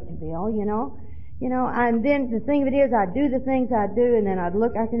could relate to Bill, and then the thing of it is, I'd do the things I do, and then I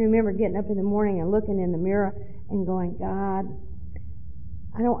can remember getting up in the morning and looking in the mirror and going, God,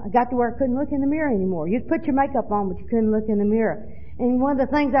 I got to where I couldn't look in the mirror anymore. You'd put your makeup on, but you couldn't look in the mirror. And one of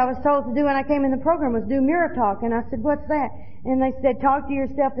the things I was told to do when I came in the program was do mirror talk. And I said, what's that? And they said, talk to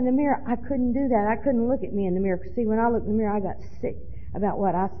yourself in the mirror. I couldn't do that. I couldn't look at me in the mirror. Because see, when I looked in the mirror, I got sick about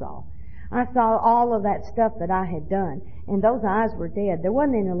what I saw. I saw all of that stuff that I had done. And those eyes were dead. There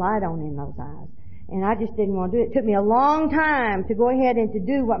wasn't any light on in those eyes. And I just didn't want to do it. It took me a long time to go ahead and to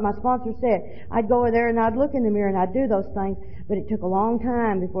do what my sponsor said. I'd go over there and I'd look in the mirror and I'd do those things. But it took a long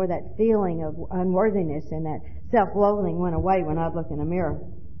time before that feeling of unworthiness and that self-loathing went away when I'd look in the mirror.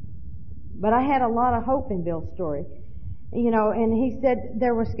 But I had a lot of hope in Bill's story. You know, and he said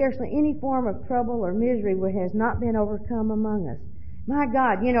there was scarcely any form of trouble or misery which has not been overcome among us. My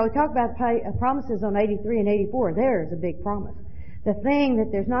God, you know, talk about promises on 83 and 84. There's a big promise. The thing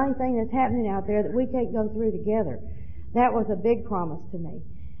that there's not anything that's happening out there that we can't go through together. That was a big promise to me.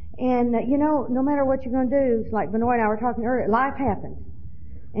 And, you know, no matter what you're going to do, it's like Benoit and I were talking earlier, life happens.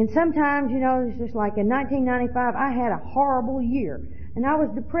 And sometimes, you know, it's just like in 1995, I had a horrible year. And I was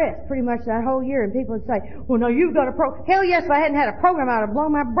depressed pretty much that whole year. And people would say, well, no, you've got a program. Hell yes, if I hadn't had a program, I would have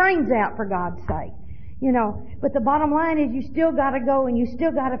blown my brains out, for God's sake. You know, but the bottom line is you still got to go and you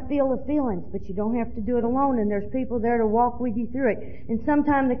still got to feel the feelings, but you don't have to do it alone, and there's people there to walk with you through it. And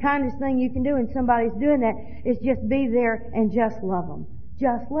sometimes the kindest thing you can do when somebody's doing that is just be there and just love them.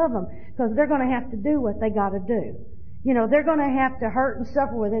 Just love them, because they're going to have to do what they got to do. You know, they're going to have to hurt and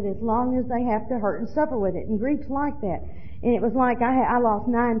suffer with it as long as they have to hurt and suffer with it. And grief's like that. And it was like I lost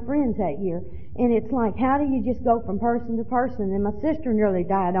 9 friends that year. And it's like, how do you just go from person to person? And my sister nearly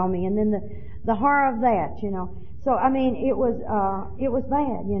died on me. And then the horror of that, you know. So, I mean, it was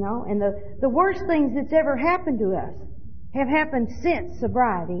bad, you know. And the worst things that's ever happened to us have happened since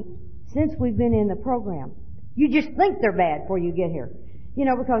sobriety, since we've been in the program. You just think they're bad before you get here. You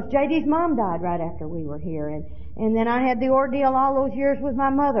know, because JD's mom died right after we were here, and then I had the ordeal all those years with my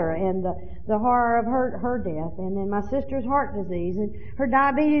mother, and the horror of her death, and then my sister's heart disease, and her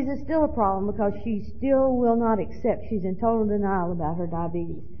diabetes is still a problem because she still will not accept. She's in total denial about her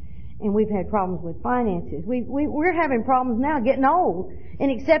diabetes. And we've had problems with finances. We're having problems now getting old and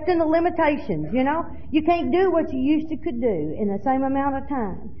accepting the limitations, you know. You can't do what you used to could do in the same amount of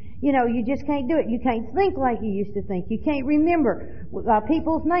time. You know, you just can't do it. You can't think like you used to think. You can't remember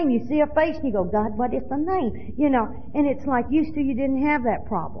people's name. You see a face and you go, God, what is the name? You know, and it's like used to you didn't have that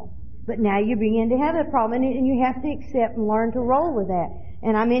problem. But now you begin to have that problem, and you have to accept and learn to roll with that.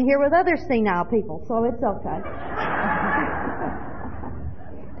 And I'm in here with other senile people, so it's okay.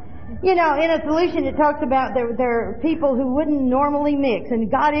 You know, in a solution it talks about there are people who wouldn't normally mix, and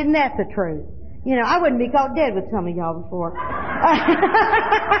God, isn't that the truth? You know, I wouldn't be caught dead with some of y'all before. I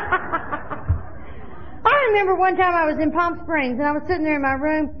remember one time I was in Palm Springs, and I was sitting there in my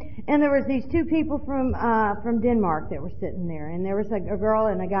room, and there was these 2 people from Denmark that were sitting there, and there was a girl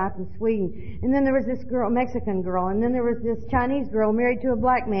and a guy from Sweden, and then there was this girl, Mexican girl, and then there was this Chinese girl married to a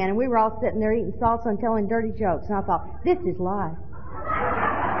black man, and we were all sitting there eating salsa and telling dirty jokes, and I thought, this is life.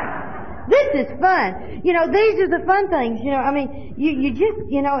 This is fun. You know, these are the fun things. You know, I mean, you just,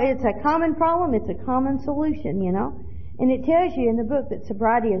 you know, it's a common problem. It's a common solution, you know. And it tells you in the book that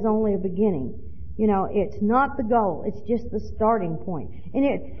sobriety is only a beginning. You know, it's not the goal. It's just the starting point.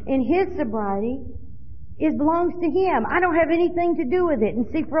 And his sobriety, it belongs to him. I don't have anything to do with it. And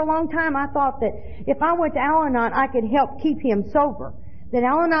see, for a long time I thought that if I went to Al-Anon, I could help keep him sober. That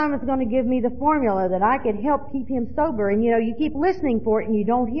Al-Anon was going to give me the formula that I could help keep him sober. And, you know, you keep listening for it and you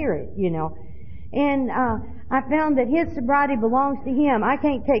don't hear it, you know. And I found that his sobriety belongs to him. I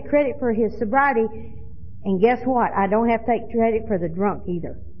can't take credit for his sobriety. And guess what? I don't have to take credit for the drunk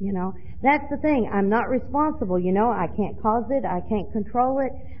either, you know. That's the thing. I'm not responsible, you know. I can't cause it. I can't control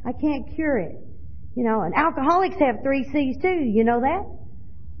it. I can't cure it. You know, and alcoholics have 3 C's too. You know that?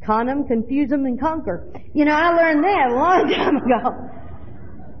 Con 'em, confuse 'em, and conquer. You know, I learned that a long time ago.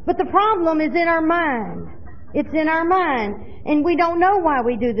 But the problem is in our mind. It's in our mind. And we don't know why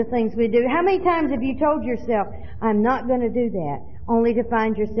we do the things we do. How many times have you told yourself, I'm not going to do that, only to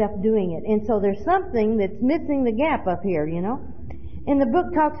find yourself doing it? And so there's something that's missing the gap up here, you know. And the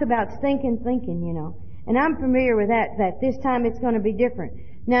book talks about stinking thinking, you know. And I'm familiar with that this time it's going to be different.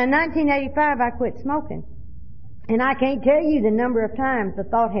 Now, in 1985, I quit smoking. And I can't tell you the number of times the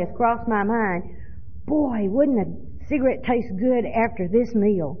thought has crossed my mind, boy, wouldn't a cigarette taste good after this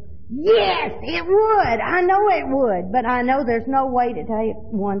meal? Yes, it would. I know it would. But I know there's no way to take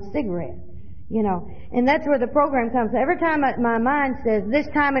one cigarette, you know. And that's where the program comes. Every time my mind says, this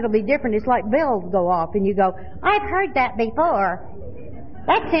time it'll be different, it's like bells go off and you go, I've heard that before.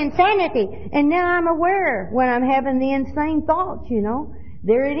 That's insanity. And now I'm aware when I'm having the insane thoughts, you know.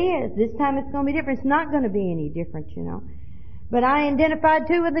 There it is. This time it's going to be different. It's not going to be any different, you know. But I identified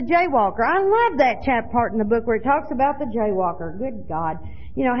too with the jaywalker. I love that part in the book where it talks about the jaywalker. Good God.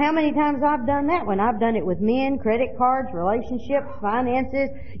 You know, how many times I've done that one? I've done it with men, credit cards, relationships, finances.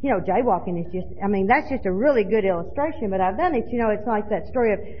 You know, jaywalking is just, that's just a really good illustration, but I've done it. You know, it's like that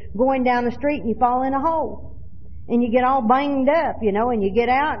story of going down the street and you fall in a hole. And you get all banged up, you know, and you get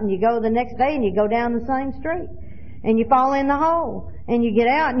out and you go the next day and you go down the same street. And you fall in the hole. And you get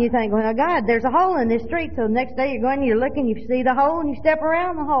out and you think, well, God, there's a hole in this street. So the next day you're going, you're looking, you see the hole and you step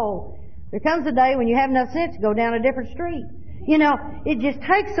around the hole. There comes a day when you have enough sense to go down a different street. You know, it just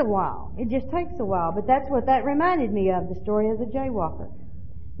takes a while. It just takes a while. But that's what that reminded me of, the story of the jaywalker.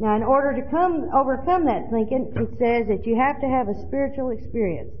 Now, in order to overcome that thinking, it says that you have to have a spiritual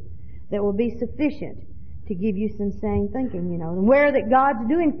experience that will be sufficient to give you some sane thinking, you know, and aware that God's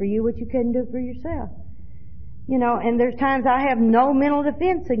doing for you what you couldn't do for yourself. You know, and there's times I have no mental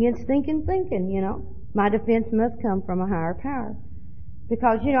defense against thinking, you know. My defense must come from a higher power.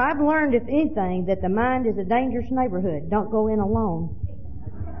 Because, you know, I've learned, if anything, that the mind is a dangerous neighborhood. Don't go in alone.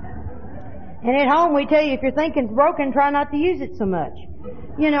 And at home we tell you, if your thinking's broken, try not to use it so much.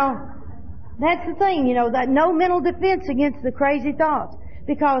 You know, that's the thing, you know, that no mental defense against the crazy thoughts.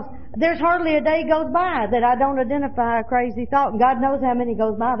 Because there's hardly a day goes by that I don't identify a crazy thought. And God knows how many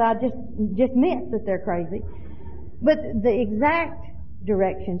goes by that I just miss that they're crazy. But the exact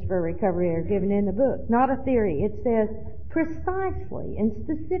directions for recovery are given in the book, not a theory. It says precisely and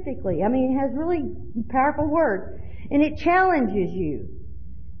specifically. It has really powerful words. And it challenges you.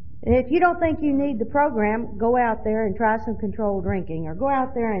 If you don't think you need the program, go out there and try some controlled drinking, or go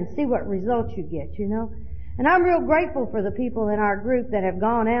out there and see what results you get, you know. And I'm real grateful for the people in our group that have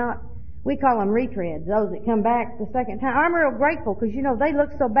gone out. We call them retreads, those that come back the second time. I'm real grateful because, you know, they look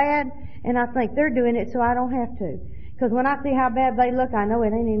so bad, and I think they're doing it so I don't have to. Because when I see how bad they look, I know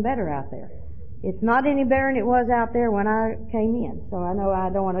it ain't any better out there. It's not any better than it was out there when I came in. So I know I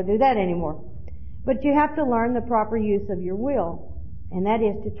don't want to do that anymore. But you have to learn the proper use of your will. And that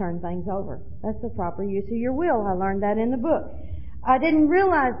is to turn things over. That's the proper use of your will. I learned that in the book. I didn't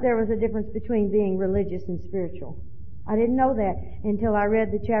realize there was a difference between being religious and spiritual. I didn't know that until I read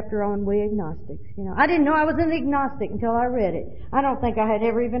the chapter on We Agnostics. You know, I didn't know I was an agnostic until I read it. I don't think I had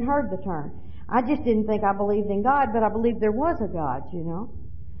ever even heard the term. I just didn't think I believed in God, but I believed there was a God, you know.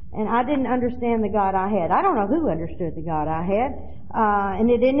 And I didn't understand the God I had. I don't know who understood the God I had. And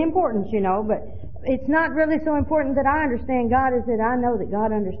it isn't important, you know, but it's not really so important that I understand God as that I know that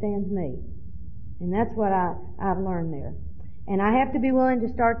God understands me. And that's what I've learned there. And I have to be willing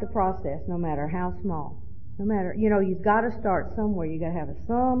to start the process, no matter how small. No matter, you know, you've got to start somewhere. You've got to have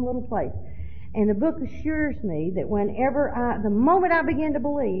some little place. And the book assures me that the moment I begin to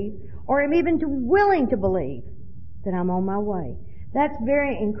believe, or am even willing to believe, that I'm on my way. That's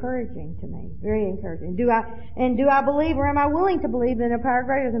very encouraging to me. Very encouraging. Do I believe, or am I willing to believe in a power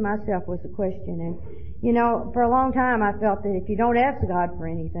greater than myself, was the question. And, you know, for a long time I felt that if you don't ask God for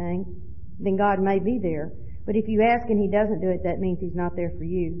anything, then God may be there. But if you ask and He doesn't do it, that means He's not there for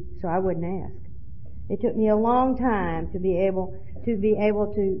you. So I wouldn't ask. It took me a long time to be able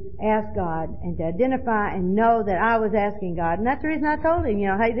to ask God and to identify and know that I was asking God. And that's the reason I told Him, you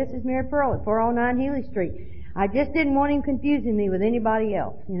know, hey, this is Mary Pearl at 409 Healy Street. I just didn't want Him confusing me with anybody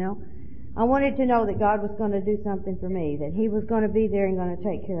else, you know. I wanted to know that God was going to do something for me, that He was going to be there and going to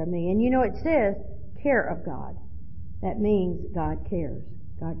take care of me. And you know, it says care of God. That means God cares.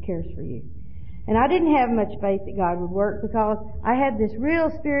 God cares for you. And I didn't have much faith that God would work because I had this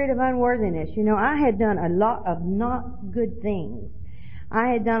real spirit of unworthiness. You know, I had done a lot of not good things. I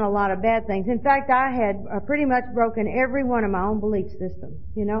had done a lot of bad things. In fact, I had pretty much broken every one of my own belief systems.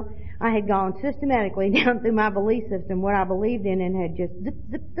 You know, I had gone systematically down through my belief system, what I believed in, and had just zip,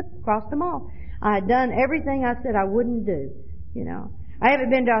 zip, zip, crossed them all. I had done everything I said I wouldn't do, you know. I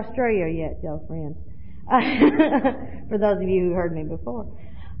haven't been to Australia yet, though, friends. For those of you who heard me before.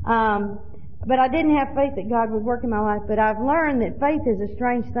 But I didn't have faith that God would work in my life. But I've learned that faith is a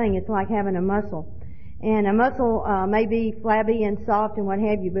strange thing. It's like having a muscle. And a muscle may be flabby and soft and what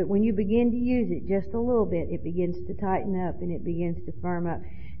have you, but when you begin to use it just a little bit, it begins to tighten up and it begins to firm up.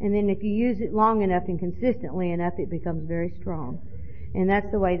 And then if you use it long enough and consistently enough, it becomes very strong. And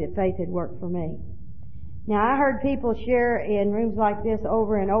that's the way that faith had worked for me. Now, I heard people share in rooms like this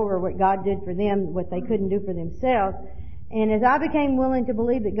over and over what God did for them, what they couldn't do for themselves. And as I became willing to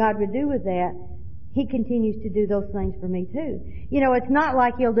believe that God would do with that, He continues to do those things for me too. You know, it's not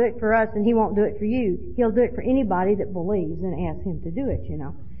like He'll do it for us and He won't do it for you. He'll do it for anybody that believes and asks Him to do it, you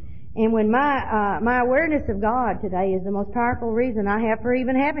know. And when my awareness of God today is the most powerful reason I have for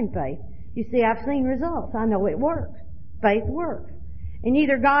even having faith. You see, I've seen results. I know it works. Faith works. And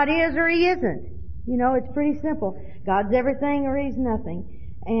either God is or He isn't. You know, it's pretty simple. God's everything or He's nothing.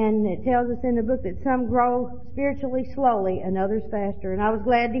 And it tells us in the book that some grow spiritually slowly and others faster. And I was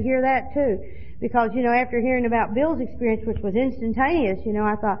glad to hear that too. Because, you know, after hearing about Bill's experience, which was instantaneous, you know,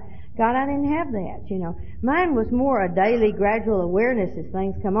 I thought, God, I didn't have that, you know. Mine was more a daily, gradual awareness as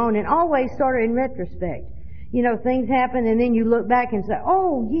things come on, and always sort of in retrospect. You know, things happen and then you look back and say,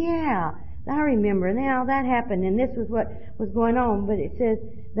 oh yeah, I remember now that happened and this was what was going on. But it says,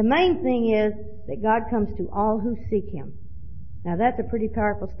 the main thing is that God comes to all who seek Him. Now that's a pretty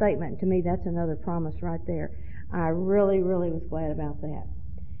powerful statement. To me, that's another promise right there. I really, really was glad about that.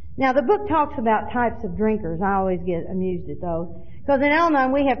 Now the book talks about types of drinkers. I always get amused at those. Because in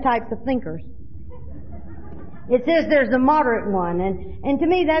Al-Anon we have types of thinkers. It says there's the moderate one, and to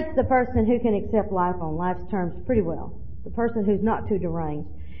me that's the person who can accept life on life's terms pretty well. The person who's not too deranged.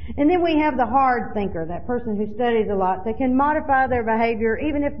 And then we have the hard thinker, that person who studies a lot, that can modify their behavior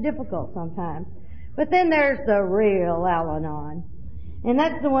even if difficult sometimes. But then there's the real Al-Anon. And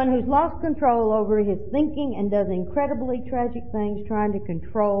that's the one who's lost control over his thinking and does incredibly tragic things trying to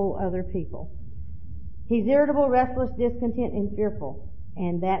control other people. He's irritable, restless, discontent, and fearful.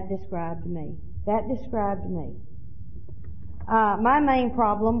 And that described me. That described me. My main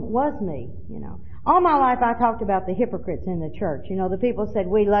problem was me, you know. All my life I talked about the hypocrites in the church. You know, the people said,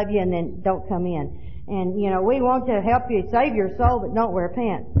 we love you and then don't come in. And, you know, we want to help you save your soul but don't wear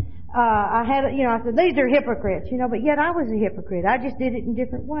pants. I said, these are hypocrites, you know, but yet I was a hypocrite. I just did it in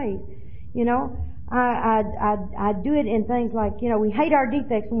different ways. You know, I do it in things like, you know, we hate our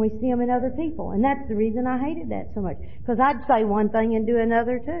defects when we see them in other people. And that's the reason I hated that so much. Because I'd say one thing and do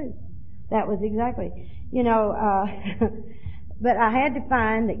another too. That was exactly, you know, but I had to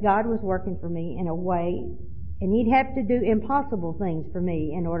find that God was working for me in a way, and He'd have to do impossible things for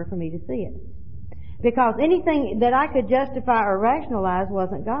me in order for me to see it. Because anything that I could justify or rationalize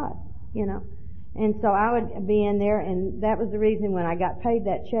wasn't God, you know. And so I would be in there, and that was the reason when I got paid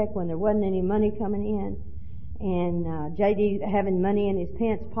that check when there wasn't any money coming in, and J.D. having money in his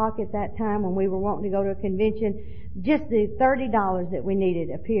pants pocket that time when we were wanting to go to a convention, just the $30 that we needed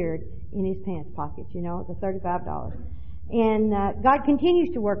appeared in his pants pockets, you know, the $35. And God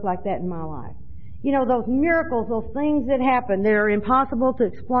continues to work like that in my life. You know, those miracles, those things that happen, they're impossible to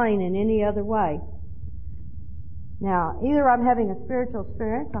explain in any other way. Now, either I'm having a spiritual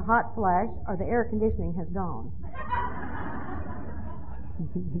experience, a hot flash, or the air conditioning has gone.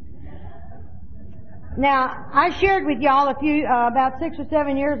 Now, I shared with y'all about 6 or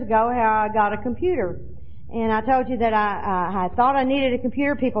 7 years ago how I got a computer. And I told you that I thought I needed a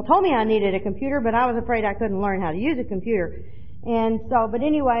computer. People told me I needed a computer, but I was afraid I couldn't learn how to use a computer. And so, but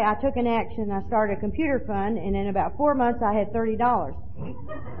anyway, I took an action. I started a computer fund, and in about 4 months I had $30.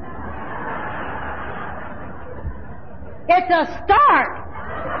 It's a start!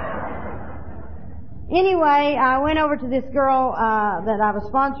 Anyway, I went over to this girl that I was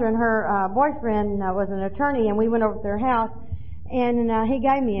sponsoring. Her boyfriend was an attorney, and we went over to their house. And he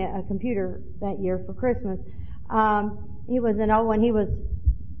gave me a computer that year for Christmas. He was an old one. He was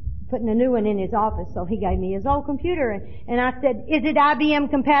putting a new one in his office, so he gave me his old computer. And I said, is it IBM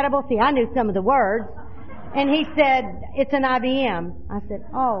compatible? See, I knew some of the words. And he said, it's an IBM. I said,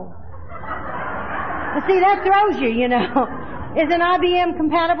 oh. But see, that throws you, you know. Is an IBM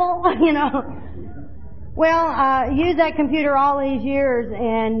compatible? You know. Well, I used that computer all these years,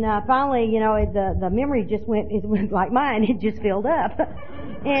 and finally, you know, the memory just it went like mine. It just filled up.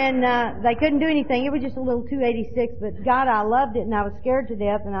 And they couldn't do anything. It was just a little 286, but God, I loved it, and I was scared to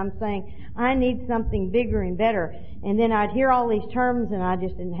death, and I'm saying, I need something bigger and better. And then I'd hear all these terms, and I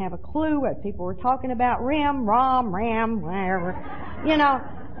just didn't have a clue what people were talking about. ROM, RAM, whatever. You know,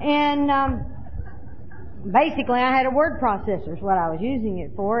 and basically, I had a word processor is what I was using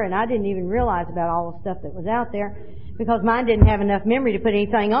it for, and I didn't even realize about all the stuff that was out there because mine didn't have enough memory to put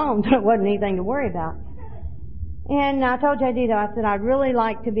anything on, so it wasn't anything to worry about. And I told J.D. though, I said, I'd really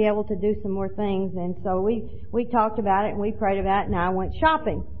like to be able to do some more things, and so we talked about it and we prayed about it, and I went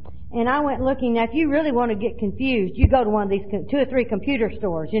shopping. And I went looking. Now, if you really want to get confused, you go to one of these 2 or 3 computer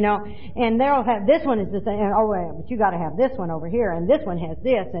stores, you know, and they'll have, this one is the same, and, but you gotta have this one over here, and this one has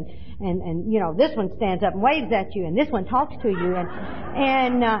this, and, you know, this one stands up and waves at you, and this one talks to you,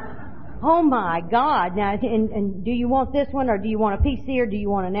 and oh my God. Now, and do you want this one, or do you want a PC, or do you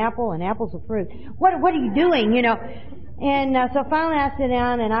want an apple? And apple's a fruit. What are you doing, you know? And, so finally I sat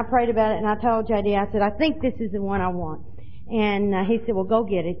down and I prayed about it, and I told JD, I said, I think this is the one I want. And he said, well, go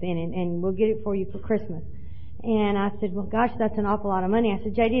get it then, and we'll get it for you for Christmas. And I said, well, gosh, that's an awful lot of money. I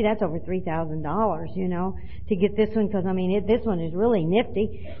said, JD, that's over $3,000, to get this one, because, this one is really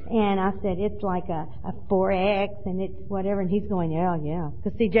nifty. And I said, it's like a 4X, and it's whatever. And he's going, yeah.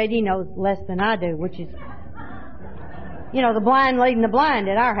 Because, see, JD knows less than I do, which is, the blind leading the blind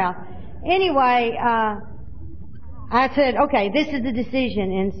at our house. Anyway, I said, okay, this is the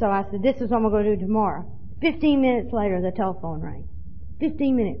decision. And so I said, this is what I'm going to do tomorrow. 15 minutes later, the telephone rang.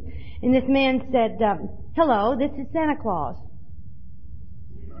 15 minutes. And this man said, hello, this is Santa Claus.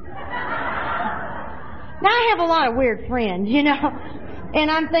 Now, I have a lot of weird friends, and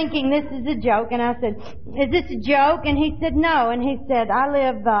I'm thinking this is a joke. And I said, is this a joke? And he said, no. And he said, I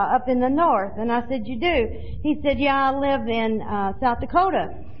live up in the north. And I said, you do? He said, yeah, I live in South Dakota.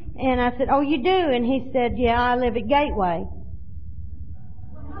 And I said, oh, you do? And he said, yeah, I live at Gateway.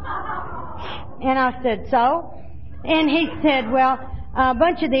 And I said, so? And he said, well, a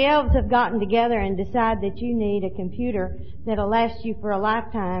bunch of the elves have gotten together and decided that you need a computer that'll last you for a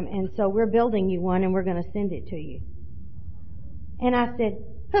lifetime, and so we're building you one and we're going to send it to you. And I said,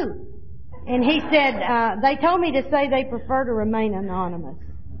 who? And he said, they told me to say they prefer to remain anonymous.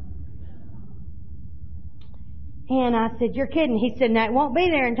 And I said, you're kidding. He said, no, it won't be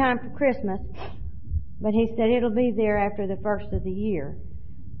there in time for Christmas, but he said it'll be there after the first of the year.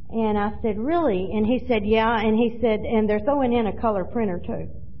 And I said, really? And he said, yeah. And he said, and they're throwing in a color printer too.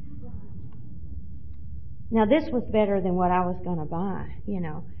 Now this was better than what I was going to buy,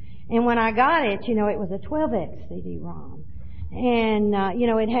 And when I got it, it was a 12X CD-ROM. And,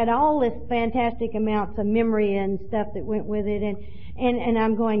 it had all this fantastic amounts of memory and stuff that went with it. And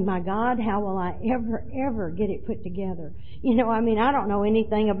I'm going, my God, how will I ever get it put together? I don't know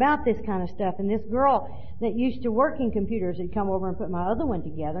anything about this kind of stuff. And this girl that used to work in computers had come over and put my other one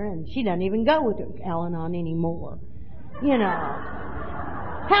together, and she doesn't even go with Al-Anon anymore.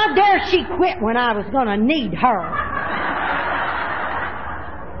 How dare she quit when I was going to need her?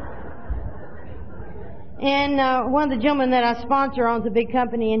 And one of the gentlemen that I sponsor owns a big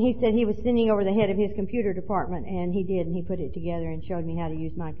company, and he said he was sending over the head of his computer department, and he did, and he put it together and showed me how to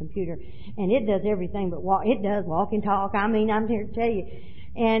use my computer. And it does everything but walk. It does walk and talk. I'm here to tell you.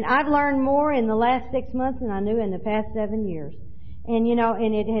 And I've learned more in the last 6 months than I knew in the past 7 years. And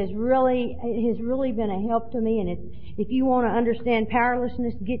and it has really been a help to me. And if you want to understand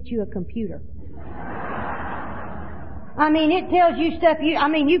powerlessness, get you a computer. It tells you stuff you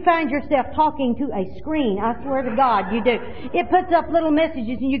find yourself talking to a screen. I swear to God, you do. It puts up little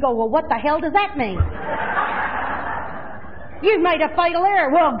messages and you go, well, what the hell does that mean? You've made a fatal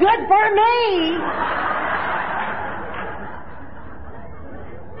error. Well, good for me!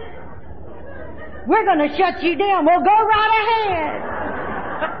 We're going to shut you down. Well, go right ahead.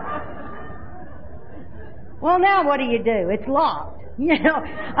 Well, now what do? It's locked.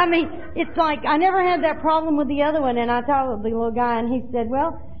 It's like I never had that problem with the other one. And I told the little guy, and he said,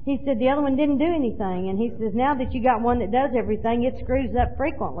 the other one didn't do anything. And he says, now that you got one that does everything, it screws up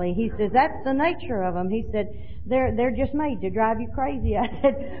frequently. He says, that's the nature of them. He said, they're just made to drive you crazy. I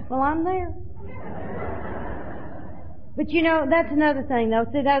said, well, I'm there. But that's another thing though.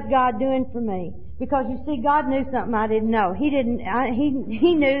 See, that's God doing for me. Because you see, God knew something I didn't know. He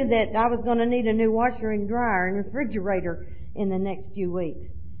knew that I was going to need a new washer and dryer and refrigerator in the next few weeks.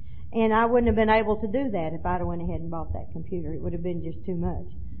 And I wouldn't have been able to do that if I'd have went ahead and bought that computer. It would have been just too much.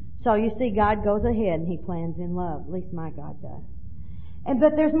 So you see, God goes ahead and He plans in love. At least my God does.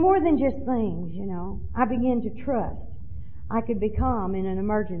 But there's more than just things, I begin to trust. I could be calm in an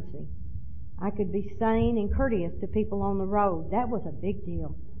emergency. I could be sane and courteous to people on the road. That was a big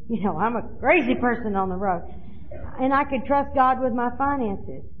deal. I'm a crazy person on the road. And I could trust God with my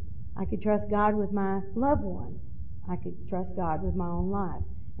finances. I could trust God with my loved ones. I could trust God with my own life.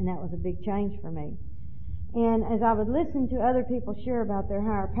 And that was a big change for me. And as I would listen to other people share about their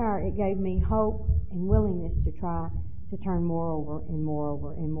higher power, it gave me hope and willingness to try to turn more over and more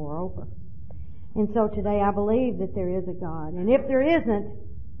over and more over. And so today I believe that there is a God. And if there isn't,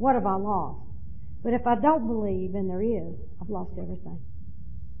 what have I lost? But if I don't believe and there is, I've lost everything.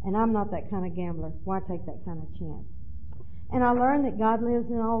 And I'm not that kind of gambler. Why take that kind of chance? And I learned that God lives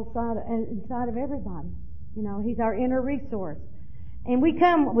inside of everybody. He's our inner resource. And we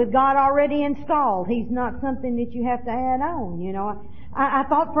come with God already installed. He's not something that you have to add on, I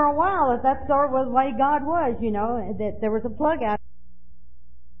thought for a while that sort of was the way God was, that there was a plug out.